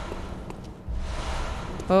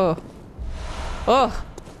 Oh. Oh!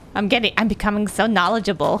 I'm becoming so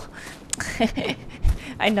knowledgeable.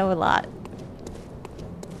 I know a lot.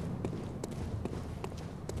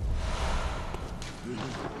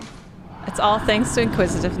 It's all thanks to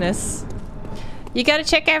inquisitiveness. You gotta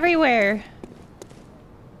check everywhere.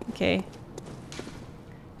 Okay.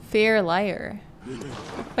 Fair liar.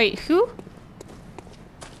 Wait, who?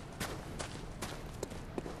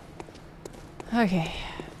 Okay.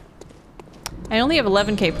 I only have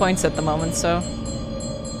 11k points at the moment, so...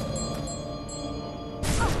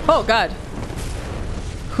 Oh god.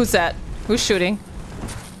 Who's that? Who's shooting?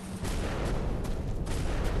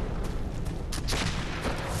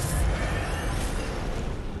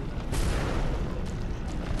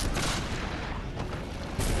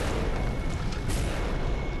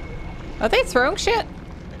 Are they throwing shit?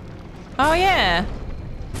 Oh yeah.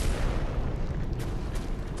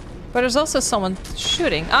 But there's also someone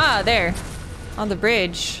shooting. Ah, there. On the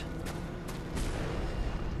bridge.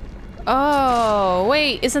 Oh,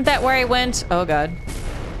 wait. Isn't that where I went? Oh god.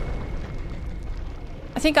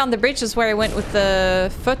 I think on the bridge is where I went with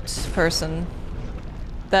the foot person.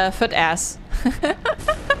 The foot ass.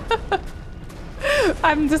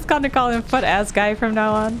 I'm just gonna call him foot ass guy from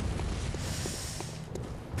now on.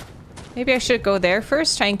 Maybe I should go there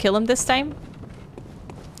first, try and kill him this time.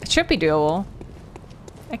 It should be doable.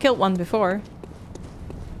 I killed one before.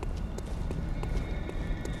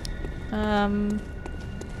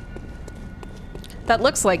 That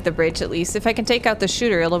looks like the bridge, at least. If I can take out the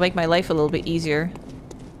shooter, it'll make my life a little bit easier.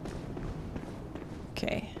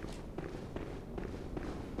 Okay.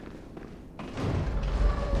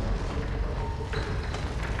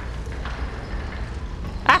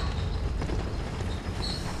 Ah!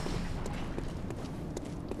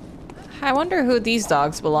 I wonder who these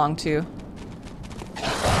dogs belong to.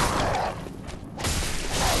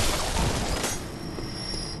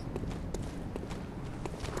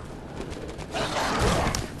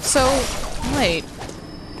 So, wait.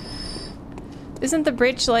 Isn't the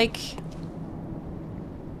bridge like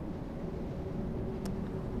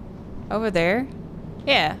over there?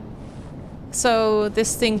 Yeah. So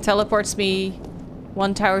this thing teleports me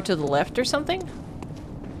one tower to the left or something?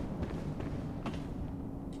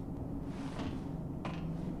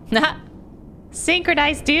 Nah.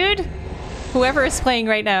 Synchronized, dude! Whoever is playing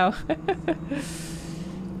right now.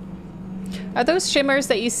 Are those shimmers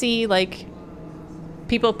that you see, like,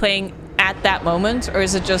 people playing at that moment? Or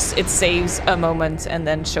is it just, it saves a moment and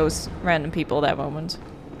then shows random people that moment?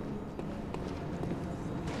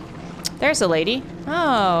 There's a lady.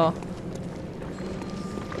 Oh.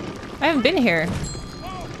 I haven't been here.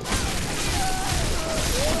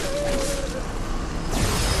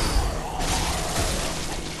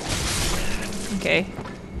 Okay.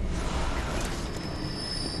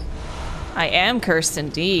 I am cursed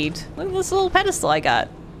indeed. Look at this little pedestal I got.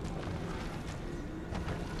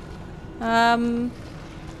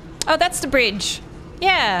 Oh, that's the bridge.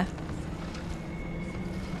 Yeah.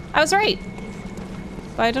 I was right.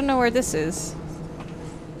 But I don't know where this is.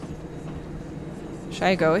 Should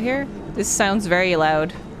I go here? This sounds very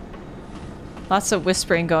loud. Lots of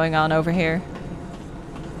whispering going on over here.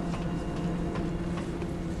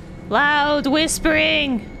 Loud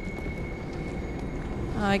whispering!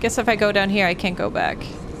 I guess if I go down here, I can't go back.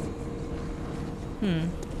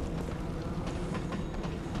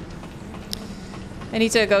 I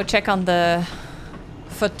need to go check on the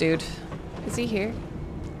foot dude. Is he here?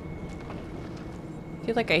 I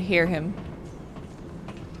feel like I hear him.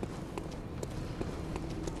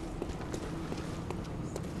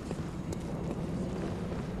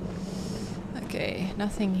 Okay,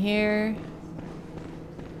 nothing here.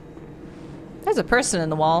 There's a person in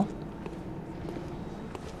the wall.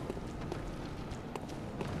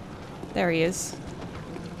 There he is.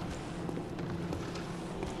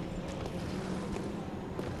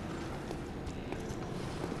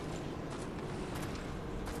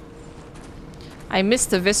 I missed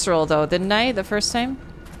the visceral though, didn't I, the first time?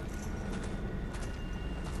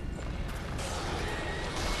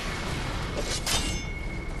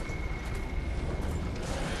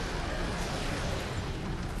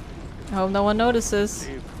 I hope no one notices.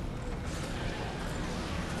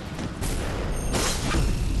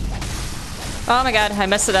 Oh my god, I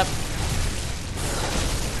messed it up.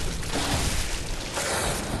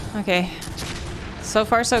 Okay. So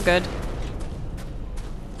far, so good.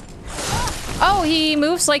 Oh, he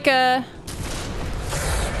moves like a...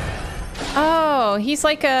 Oh, he's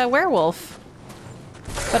like a werewolf.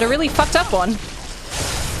 But a really fucked up one.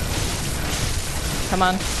 Come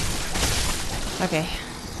on. Okay.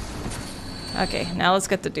 Okay, now let's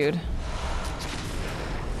get the dude.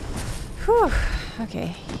 Whew.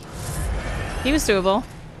 Okay. He was doable.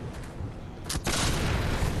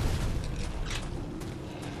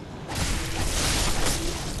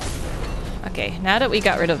 Okay, now that we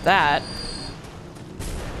got rid of that...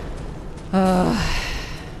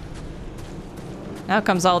 now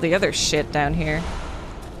comes all the other shit down here.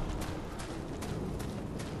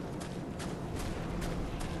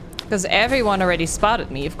 Because everyone already spotted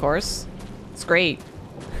me, of course. It's great.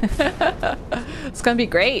 It's gonna be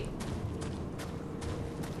great.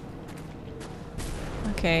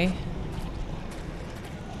 Okay.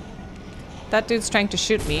 That dude's trying to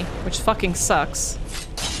shoot me, which fucking sucks.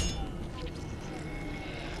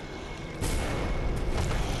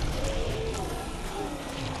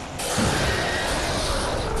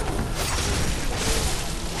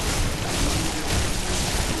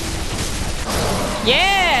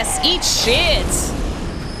 Yes! Eat shit!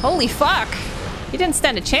 Holy fuck! He didn't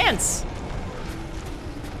stand a chance.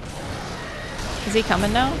 Is he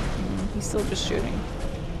coming now? He's still just shooting.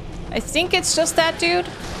 I think it's just that dude.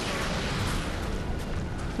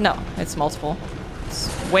 No, it's multiple.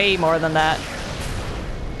 It's way more than that.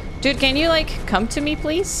 Dude, can you, like, come to me,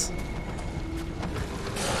 please?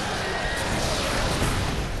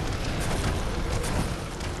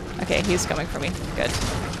 Okay, he's coming for me. Good.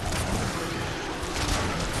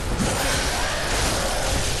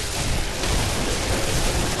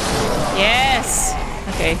 Yes!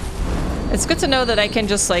 Okay. It's good to know that I can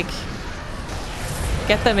just, like,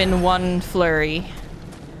 get them in one flurry.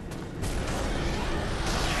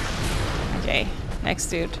 Okay, next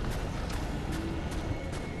dude.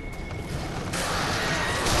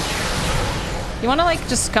 You wanna like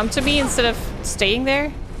just come to me instead of staying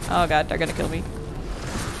there? Oh god, they're gonna kill me.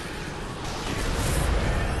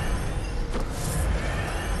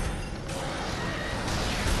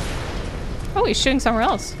 Oh, he's shooting somewhere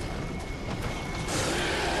else.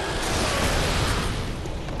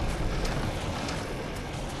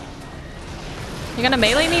 You gonna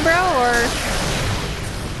melee me, bro, or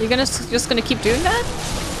you gonna just gonna keep doing that?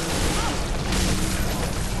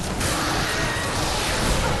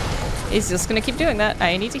 He's just gonna keep doing that.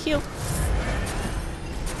 I need to heal.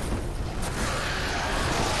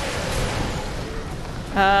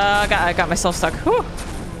 I got myself stuck. Whew.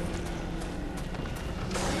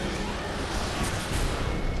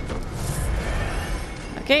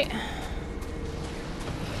 Okay.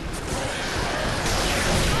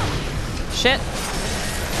 Shit.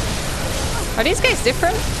 Are these guys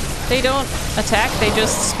different? They don't attack, they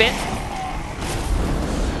just spit.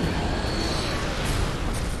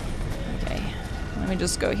 Okay. Let me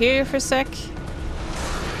just go here for a sec.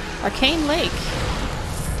 Arcane Lake.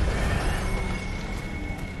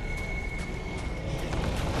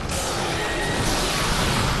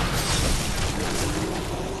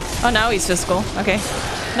 Oh, now he's physical. Okay.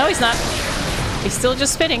 No, he's not. He's still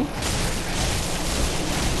just spitting.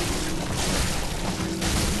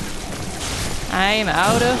 I'm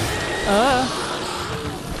out of...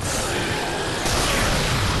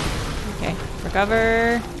 Okay.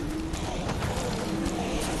 Recover.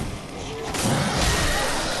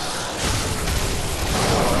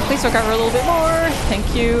 Please recover a little bit more.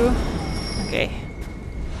 Thank you. Okay.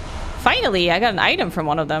 Finally, I got an item from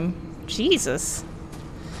one of them. Jesus.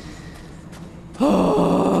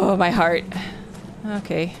 Oh, my heart.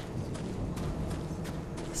 Okay.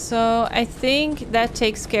 So, I think that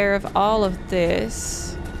takes care of all of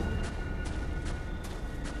this.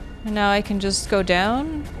 And now I can just go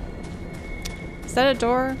down. Is that a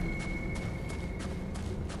door?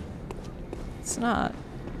 It's not.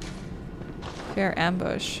 Fair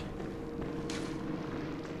ambush.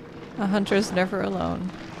 A hunter's never alone.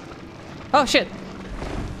 Oh, shit!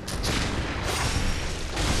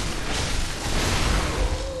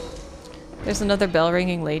 There's another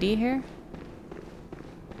bell-ringing lady here.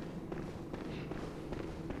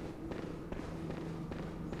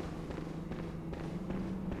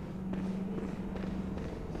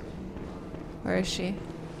 Where is she?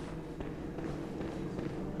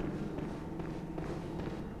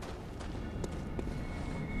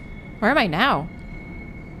 Where am I now?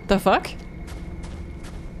 The fuck?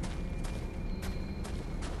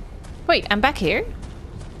 Wait, I'm back here?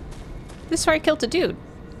 This is where I killed the dude.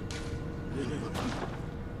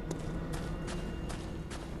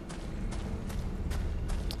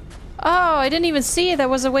 Oh, I didn't even see there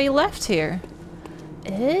was a way left here.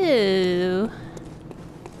 Ew.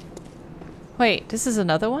 Wait, this is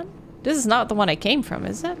another one? This is not the one I came from,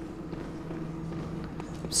 is it?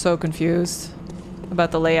 I'm so confused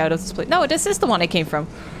about the layout of this place. No, this is the one I came from.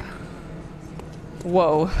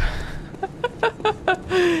 Whoa.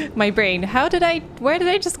 My brain. Where did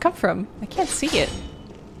I just come from? I can't see it.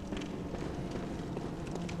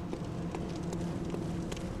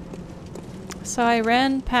 So I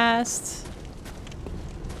ran past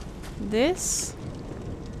this.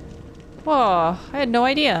 Whoa, I had no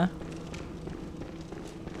idea.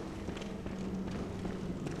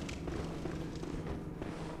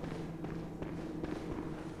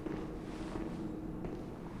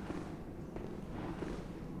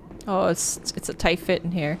 Oh, it's a tight fit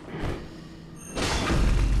in here.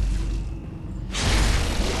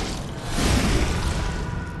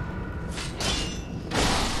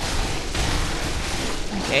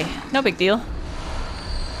 Okay, no big deal.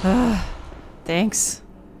 Thanks.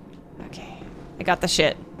 Okay, I got the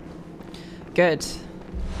shit. Good.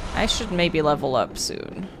 I should maybe level up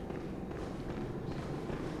soon.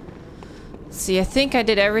 See, I think I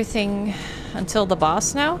did everything until the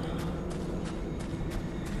boss now.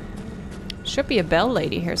 Should be a bell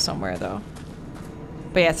lady here somewhere, though.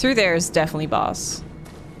 But yeah, through there is definitely boss.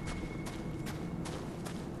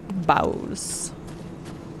 Bows.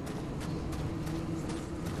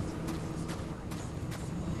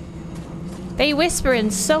 They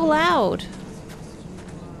whispering so loud.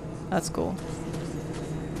 That's cool.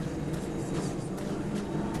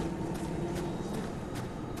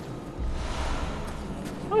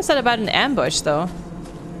 What was that about an ambush, though?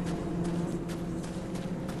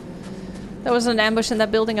 There wasn't an ambush in that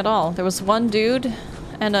building at all. There was one dude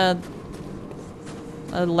and a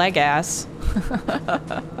leg ass.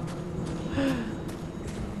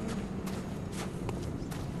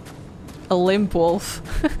 A limp wolf.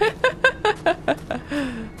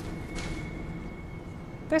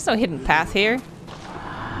 There's no hidden path here.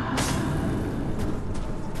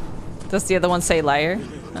 Does the other one say liar?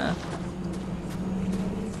 Huh.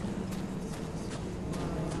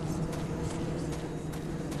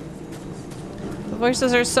 The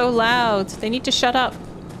voices are so loud. They need to shut up.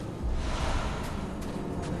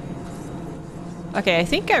 Okay, I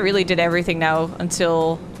think I really did everything now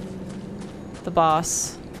until the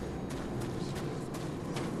boss.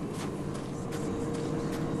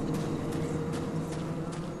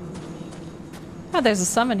 Oh, there's a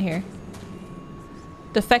summon here.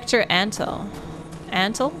 Defector Antle.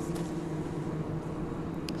 Antle?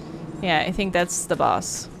 Yeah, I think that's the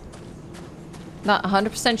boss. Not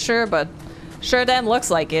 100% sure, but sure damn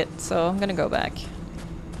looks like it, so I'm gonna go back.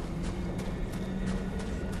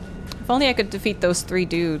 If only I could defeat those 3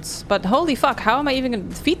 dudes. But holy fuck, how am I even gonna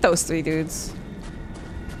defeat those 3 dudes?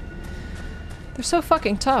 They're so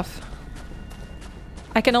fucking tough.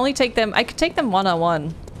 I can only take them- I could take them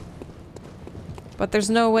one-on-one. But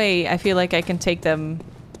there's no way I feel like I can take them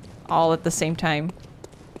all at the same time.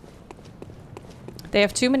 They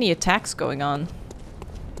have too many attacks going on.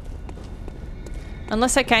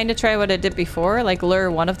 Unless I kind of try what I did before, like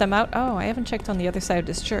lure one of them out. Oh, I haven't checked on the other side of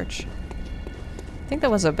this church. I think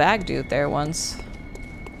there was a bag dude there once.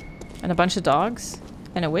 And a bunch of dogs.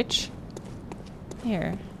 And a witch.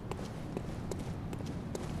 Here.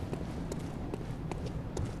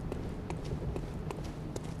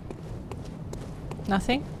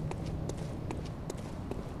 Nothing?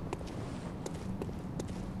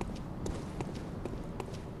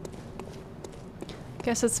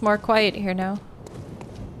 Guess it's more quiet here now.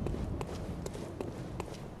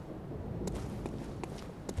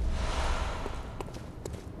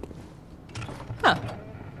 Huh.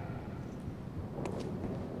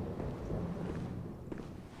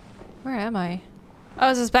 Where am I? Oh,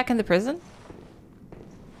 is this back in the prison?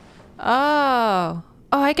 Oh.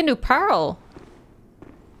 Oh, I can do Pearl.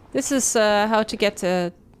 This is how to get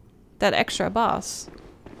to that extra boss.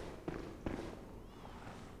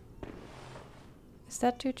 Is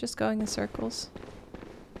that dude just going in circles?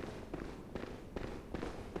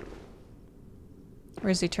 Or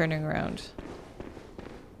is he turning around?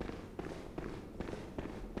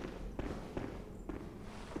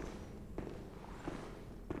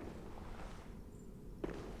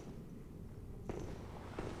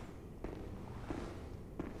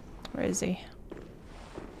 Where is he?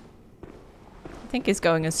 I think he's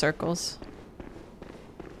going in circles.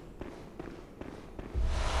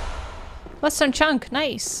 Western chunk,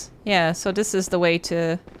 nice. Yeah, so this is the way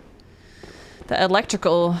to the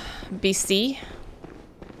electrical BC.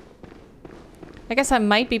 I guess I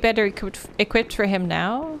might be better equipped for him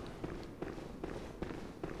now.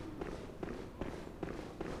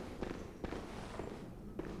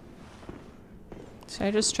 Should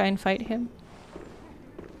I just try and fight him?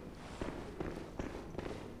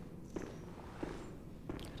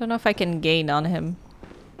 I don't know if I can gain on him.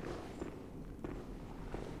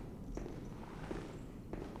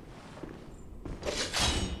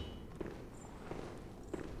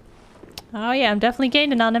 Oh yeah, I'm definitely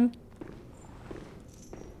gaining on him.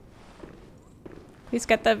 Please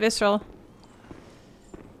get that visceral.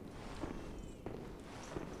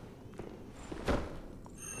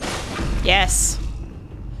 Yes.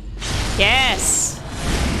 Yes.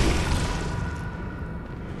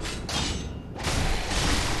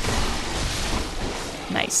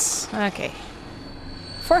 Nice. Okay.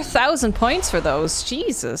 4,000 points for those.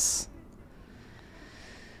 Jesus.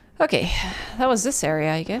 Okay, that was this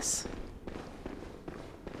area, I guess.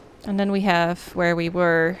 And then we have where we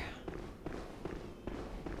were,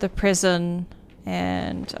 the prison,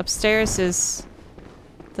 and upstairs is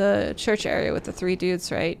the church area with the 3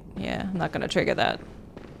 dudes, right? Yeah, I'm not gonna trigger that.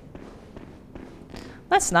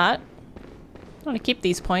 Let's not. I want to keep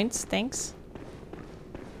these points, thanks.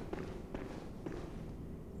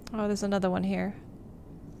 Oh, there's another one here.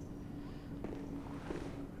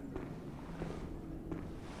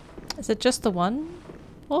 Is it just the one,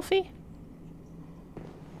 Wolfie?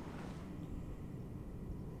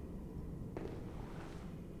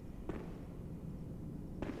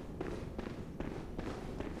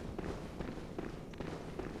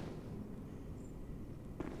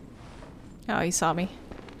 Oh, he saw me.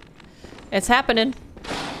 It's happening.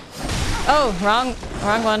 Oh, wrong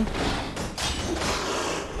one.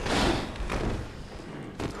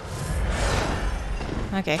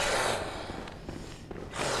 Okay.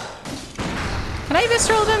 Can I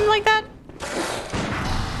visceral him like that?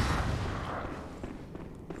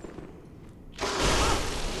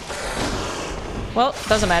 Well,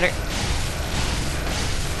 doesn't matter.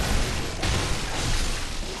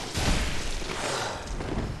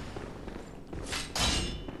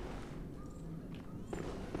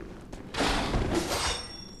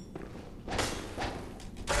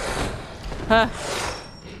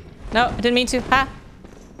 No, I didn't mean to. Ha!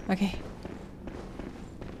 Okay.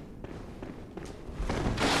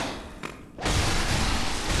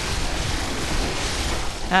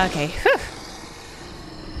 Okay. Whew.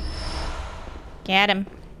 Get him.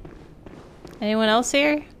 Anyone else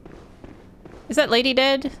here? Is that lady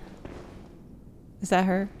dead? Is that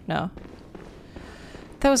her? No.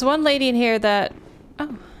 There was one lady in here that...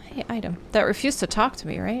 Oh, hey, item. That refused to talk to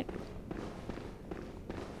me, right?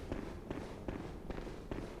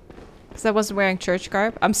 Because I wasn't wearing church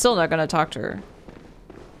garb. I'm still not gonna talk to her.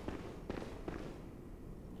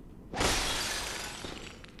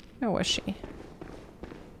 Where was she?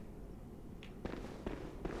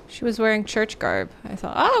 She was wearing church garb. I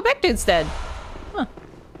thought, oh, Beck dude's dead. Huh.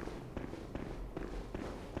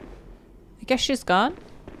 I guess she's gone?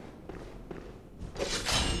 I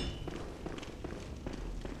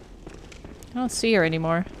don't see her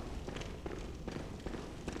anymore.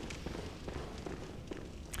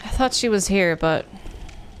 I thought she was here, but...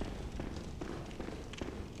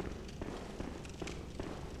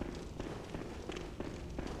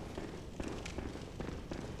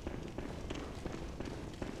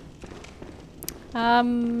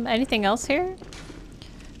 anything else here?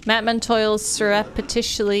 Matman toils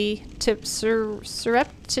surreptitiously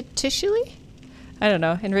surreptitiously? I don't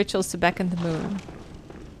know, in rituals to beckon the moon.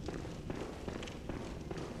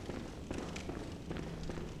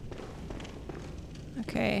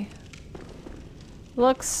 Okay.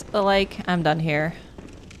 Looks like I'm done here.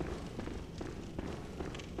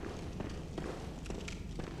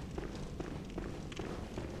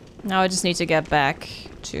 Now I just need to get back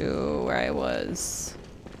to where I was.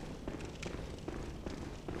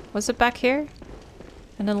 Was it back here?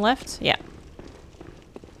 And then left? Yeah.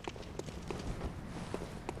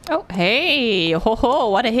 Oh, hey! Ho ho,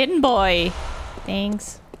 what a hidden boy!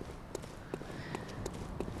 Thanks.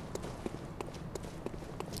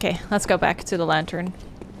 Okay, let's go back to the lantern.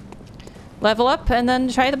 Level up and then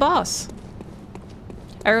try the boss.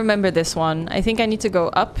 I remember this one. I think I need to go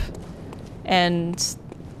up and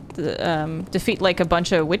defeat like a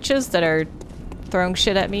bunch of witches that are throwing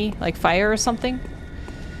shit at me, like fire or something.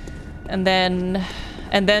 And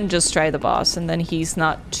then just try the boss, and then he's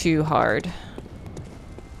not too hard.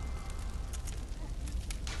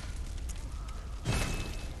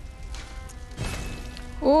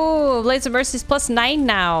 Ooh, Blades of Mercy's +9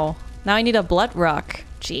 now. Now I need a blood rock.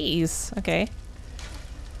 Jeez. Okay.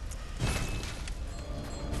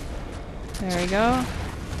 There we go.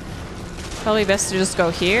 Probably best to just go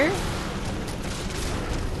here.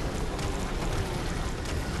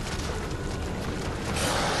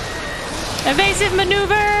 Evasive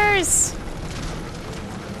maneuvers!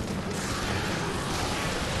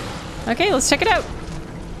 Okay, let's check it out.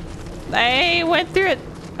 I went through it.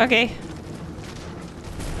 Okay.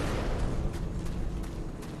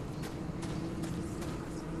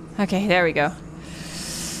 Okay, there we go.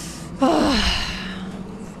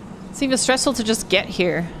 It's even stressful to just get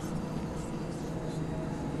here.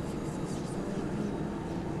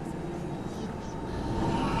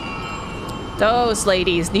 Those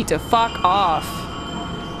ladies need to fuck off.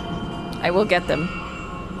 I will get them.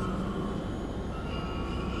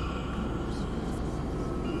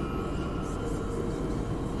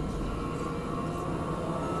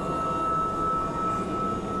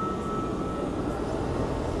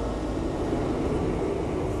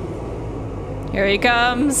 Here he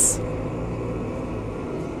comes.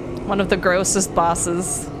 One of the grossest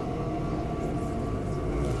bosses.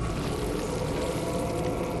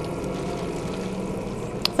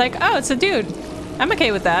 It's like, oh, it's a dude. I'm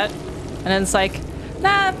okay with that. And then it's like,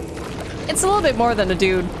 nah, it's a little bit more than a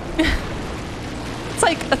dude. It's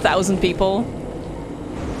like 1,000 people.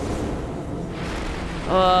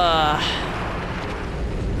 Ugh.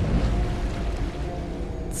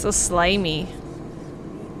 It's so slimy.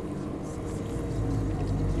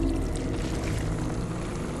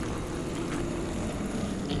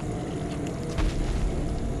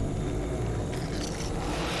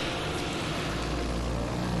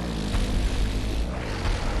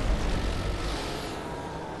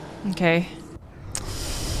 Okay.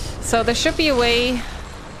 So there should be a way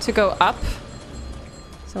to go up.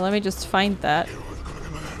 So let me just find that.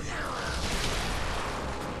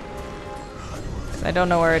 I don't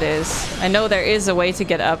know where it is. I know there is a way to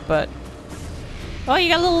get up, but... Oh, you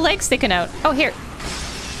got a little leg sticking out. Oh, here.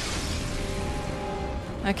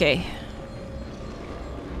 Okay.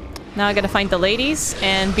 Now I gotta find the ladies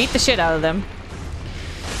and beat the shit out of them.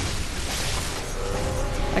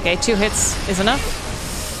 Okay, 2 hits is enough.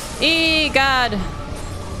 Eee, God.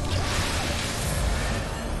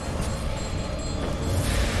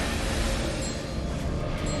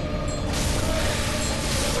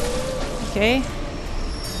 Okay.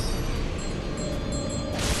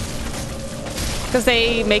 Because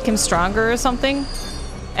they make him stronger or something.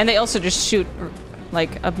 And they also just shoot,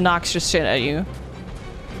 like, obnoxious shit at you.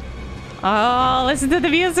 Oh, listen to the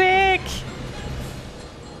music!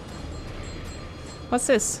 What's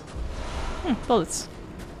this? Bullets.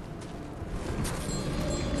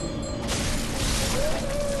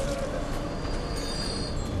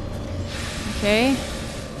 Okay.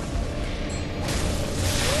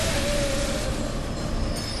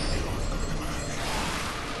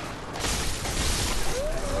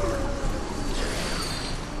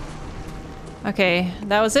 Okay,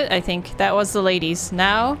 that was it, I think. That was the ladies.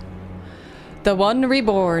 Now, the One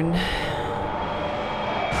Reborn.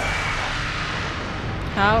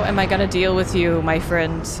 How am I gonna deal with you, my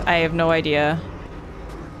friend? I have no idea.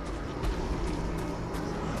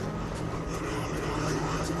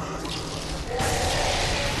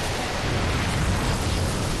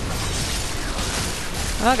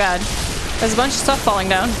 Oh god. There's a bunch of stuff falling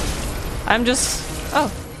down. I'm just...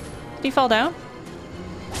 Oh. Did he fall down?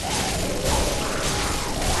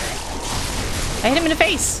 I hit him in the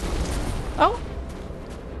face! Oh.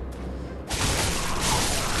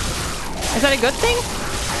 Is that a good thing?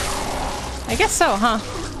 I guess so, huh?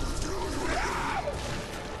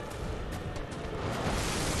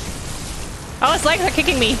 Oh, his legs are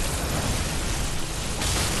kicking me!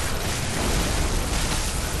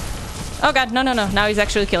 Oh god, no, no, no. Now he's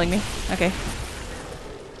actually killing me. Okay.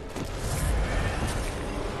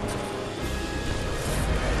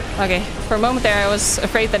 Okay, for a moment there I was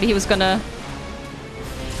afraid that he was gonna...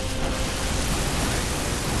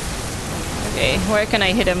 Okay, where can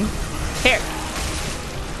I hit him? Here!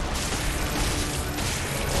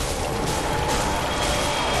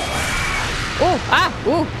 Ooh! Ah!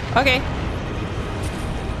 Ooh! Okay.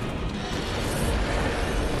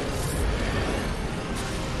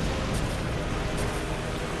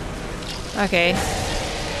 Okay.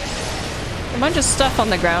 A bunch of stuff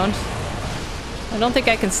on the ground. I don't think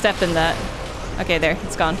I can step in that. Okay, there.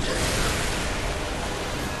 It's gone.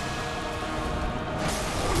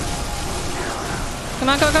 Come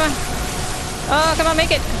on, come on, come on. Oh, come on, make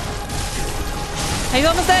it. He's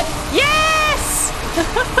almost dead. Yes!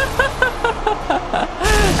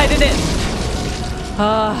 I did it.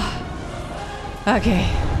 Oh. Okay.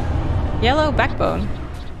 Yellow backbone.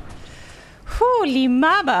 Holy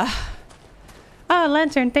mama. Oh,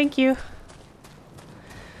 lantern, thank you.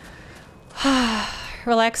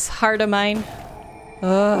 Relax, heart of mine.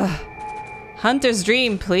 Ugh. Hunter's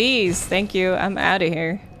dream, please. Thank you. I'm out of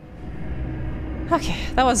here. Okay,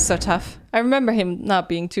 that was so tough. I remember him not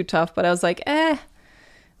being too tough, but I was like, I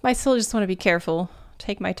still just want to be careful.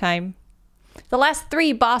 Take my time. The last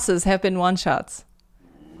 3 bosses have been one-shots.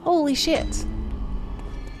 Holy shit.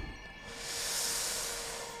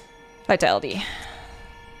 Vitality.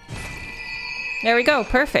 There we go,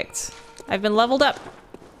 perfect. I've been leveled up.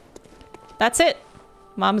 That's it.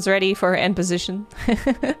 Mom's ready for her end position.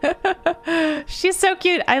 She's so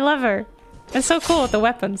cute. I love her. It's so cool with the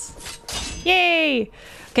weapons. Yay!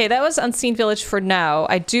 Okay, that was Unseen Village for now.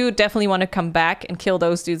 I do definitely want to come back and kill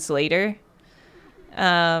those dudes later.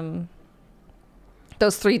 Those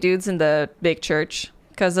 3 dudes in the big church.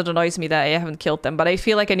 Because it annoys me that I haven't killed them. But I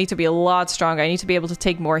feel like I need to be a lot stronger. I need to be able to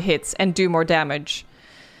take more hits and do more damage.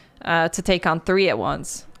 To take on 3 at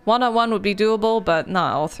once. 1-on-1 would be doable, but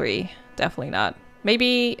not all 3. Definitely not.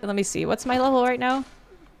 Maybe, let me see. What's my level right now?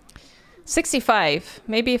 65.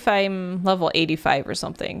 Maybe if I'm level 85 or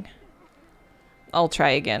something. I'll try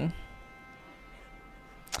again.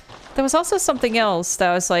 There was also something else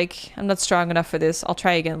that I was like, I'm not strong enough for this. I'll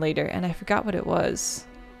try again later. And I forgot what it was.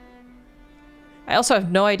 I also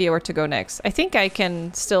have no idea where to go next. I think I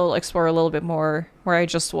can still explore a little bit more where I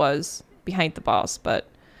just was behind the boss, but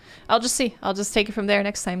I'll just see. I'll just take it from there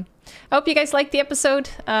next time. I hope you guys liked the episode.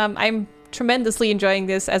 I'm tremendously enjoying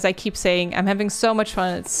this, as I keep saying. I'm having so much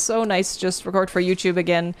fun. It's so nice to just record for YouTube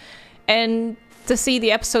again. And to see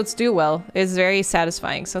the episodes do well is very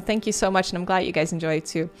satisfying. So thank you so much, and I'm glad you guys enjoy it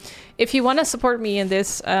too. If you want to support me in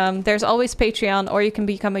this, there's always Patreon, or you can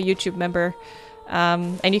become a YouTube member.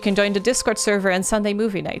 And you can join the Discord server and Sunday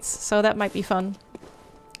movie nights. So that might be fun.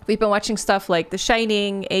 We've been watching stuff like The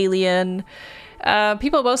Shining, Alien.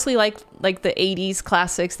 People mostly like the 80s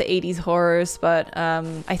classics, the 80s horrors, but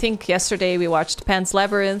I think yesterday we watched Pan's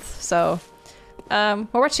Labyrinth, so we're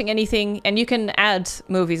watching anything, and you can add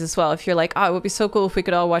movies as well. If you're like, oh, it would be so cool if we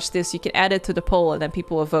could all watch this, you can add it to the poll and then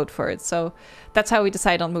people will vote for it. So that's how we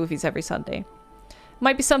decide on movies every Sunday.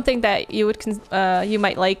 Might be something that you would you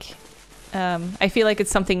might like. I feel like it's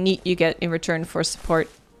something neat you get in return for support,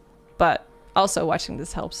 but Also, watching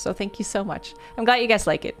this helps, so thank you so much. I'm glad you guys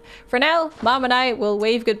like it. For now, Mom and I will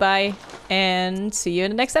wave goodbye and see you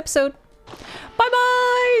in the next episode. Bye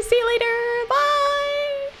bye! See you later!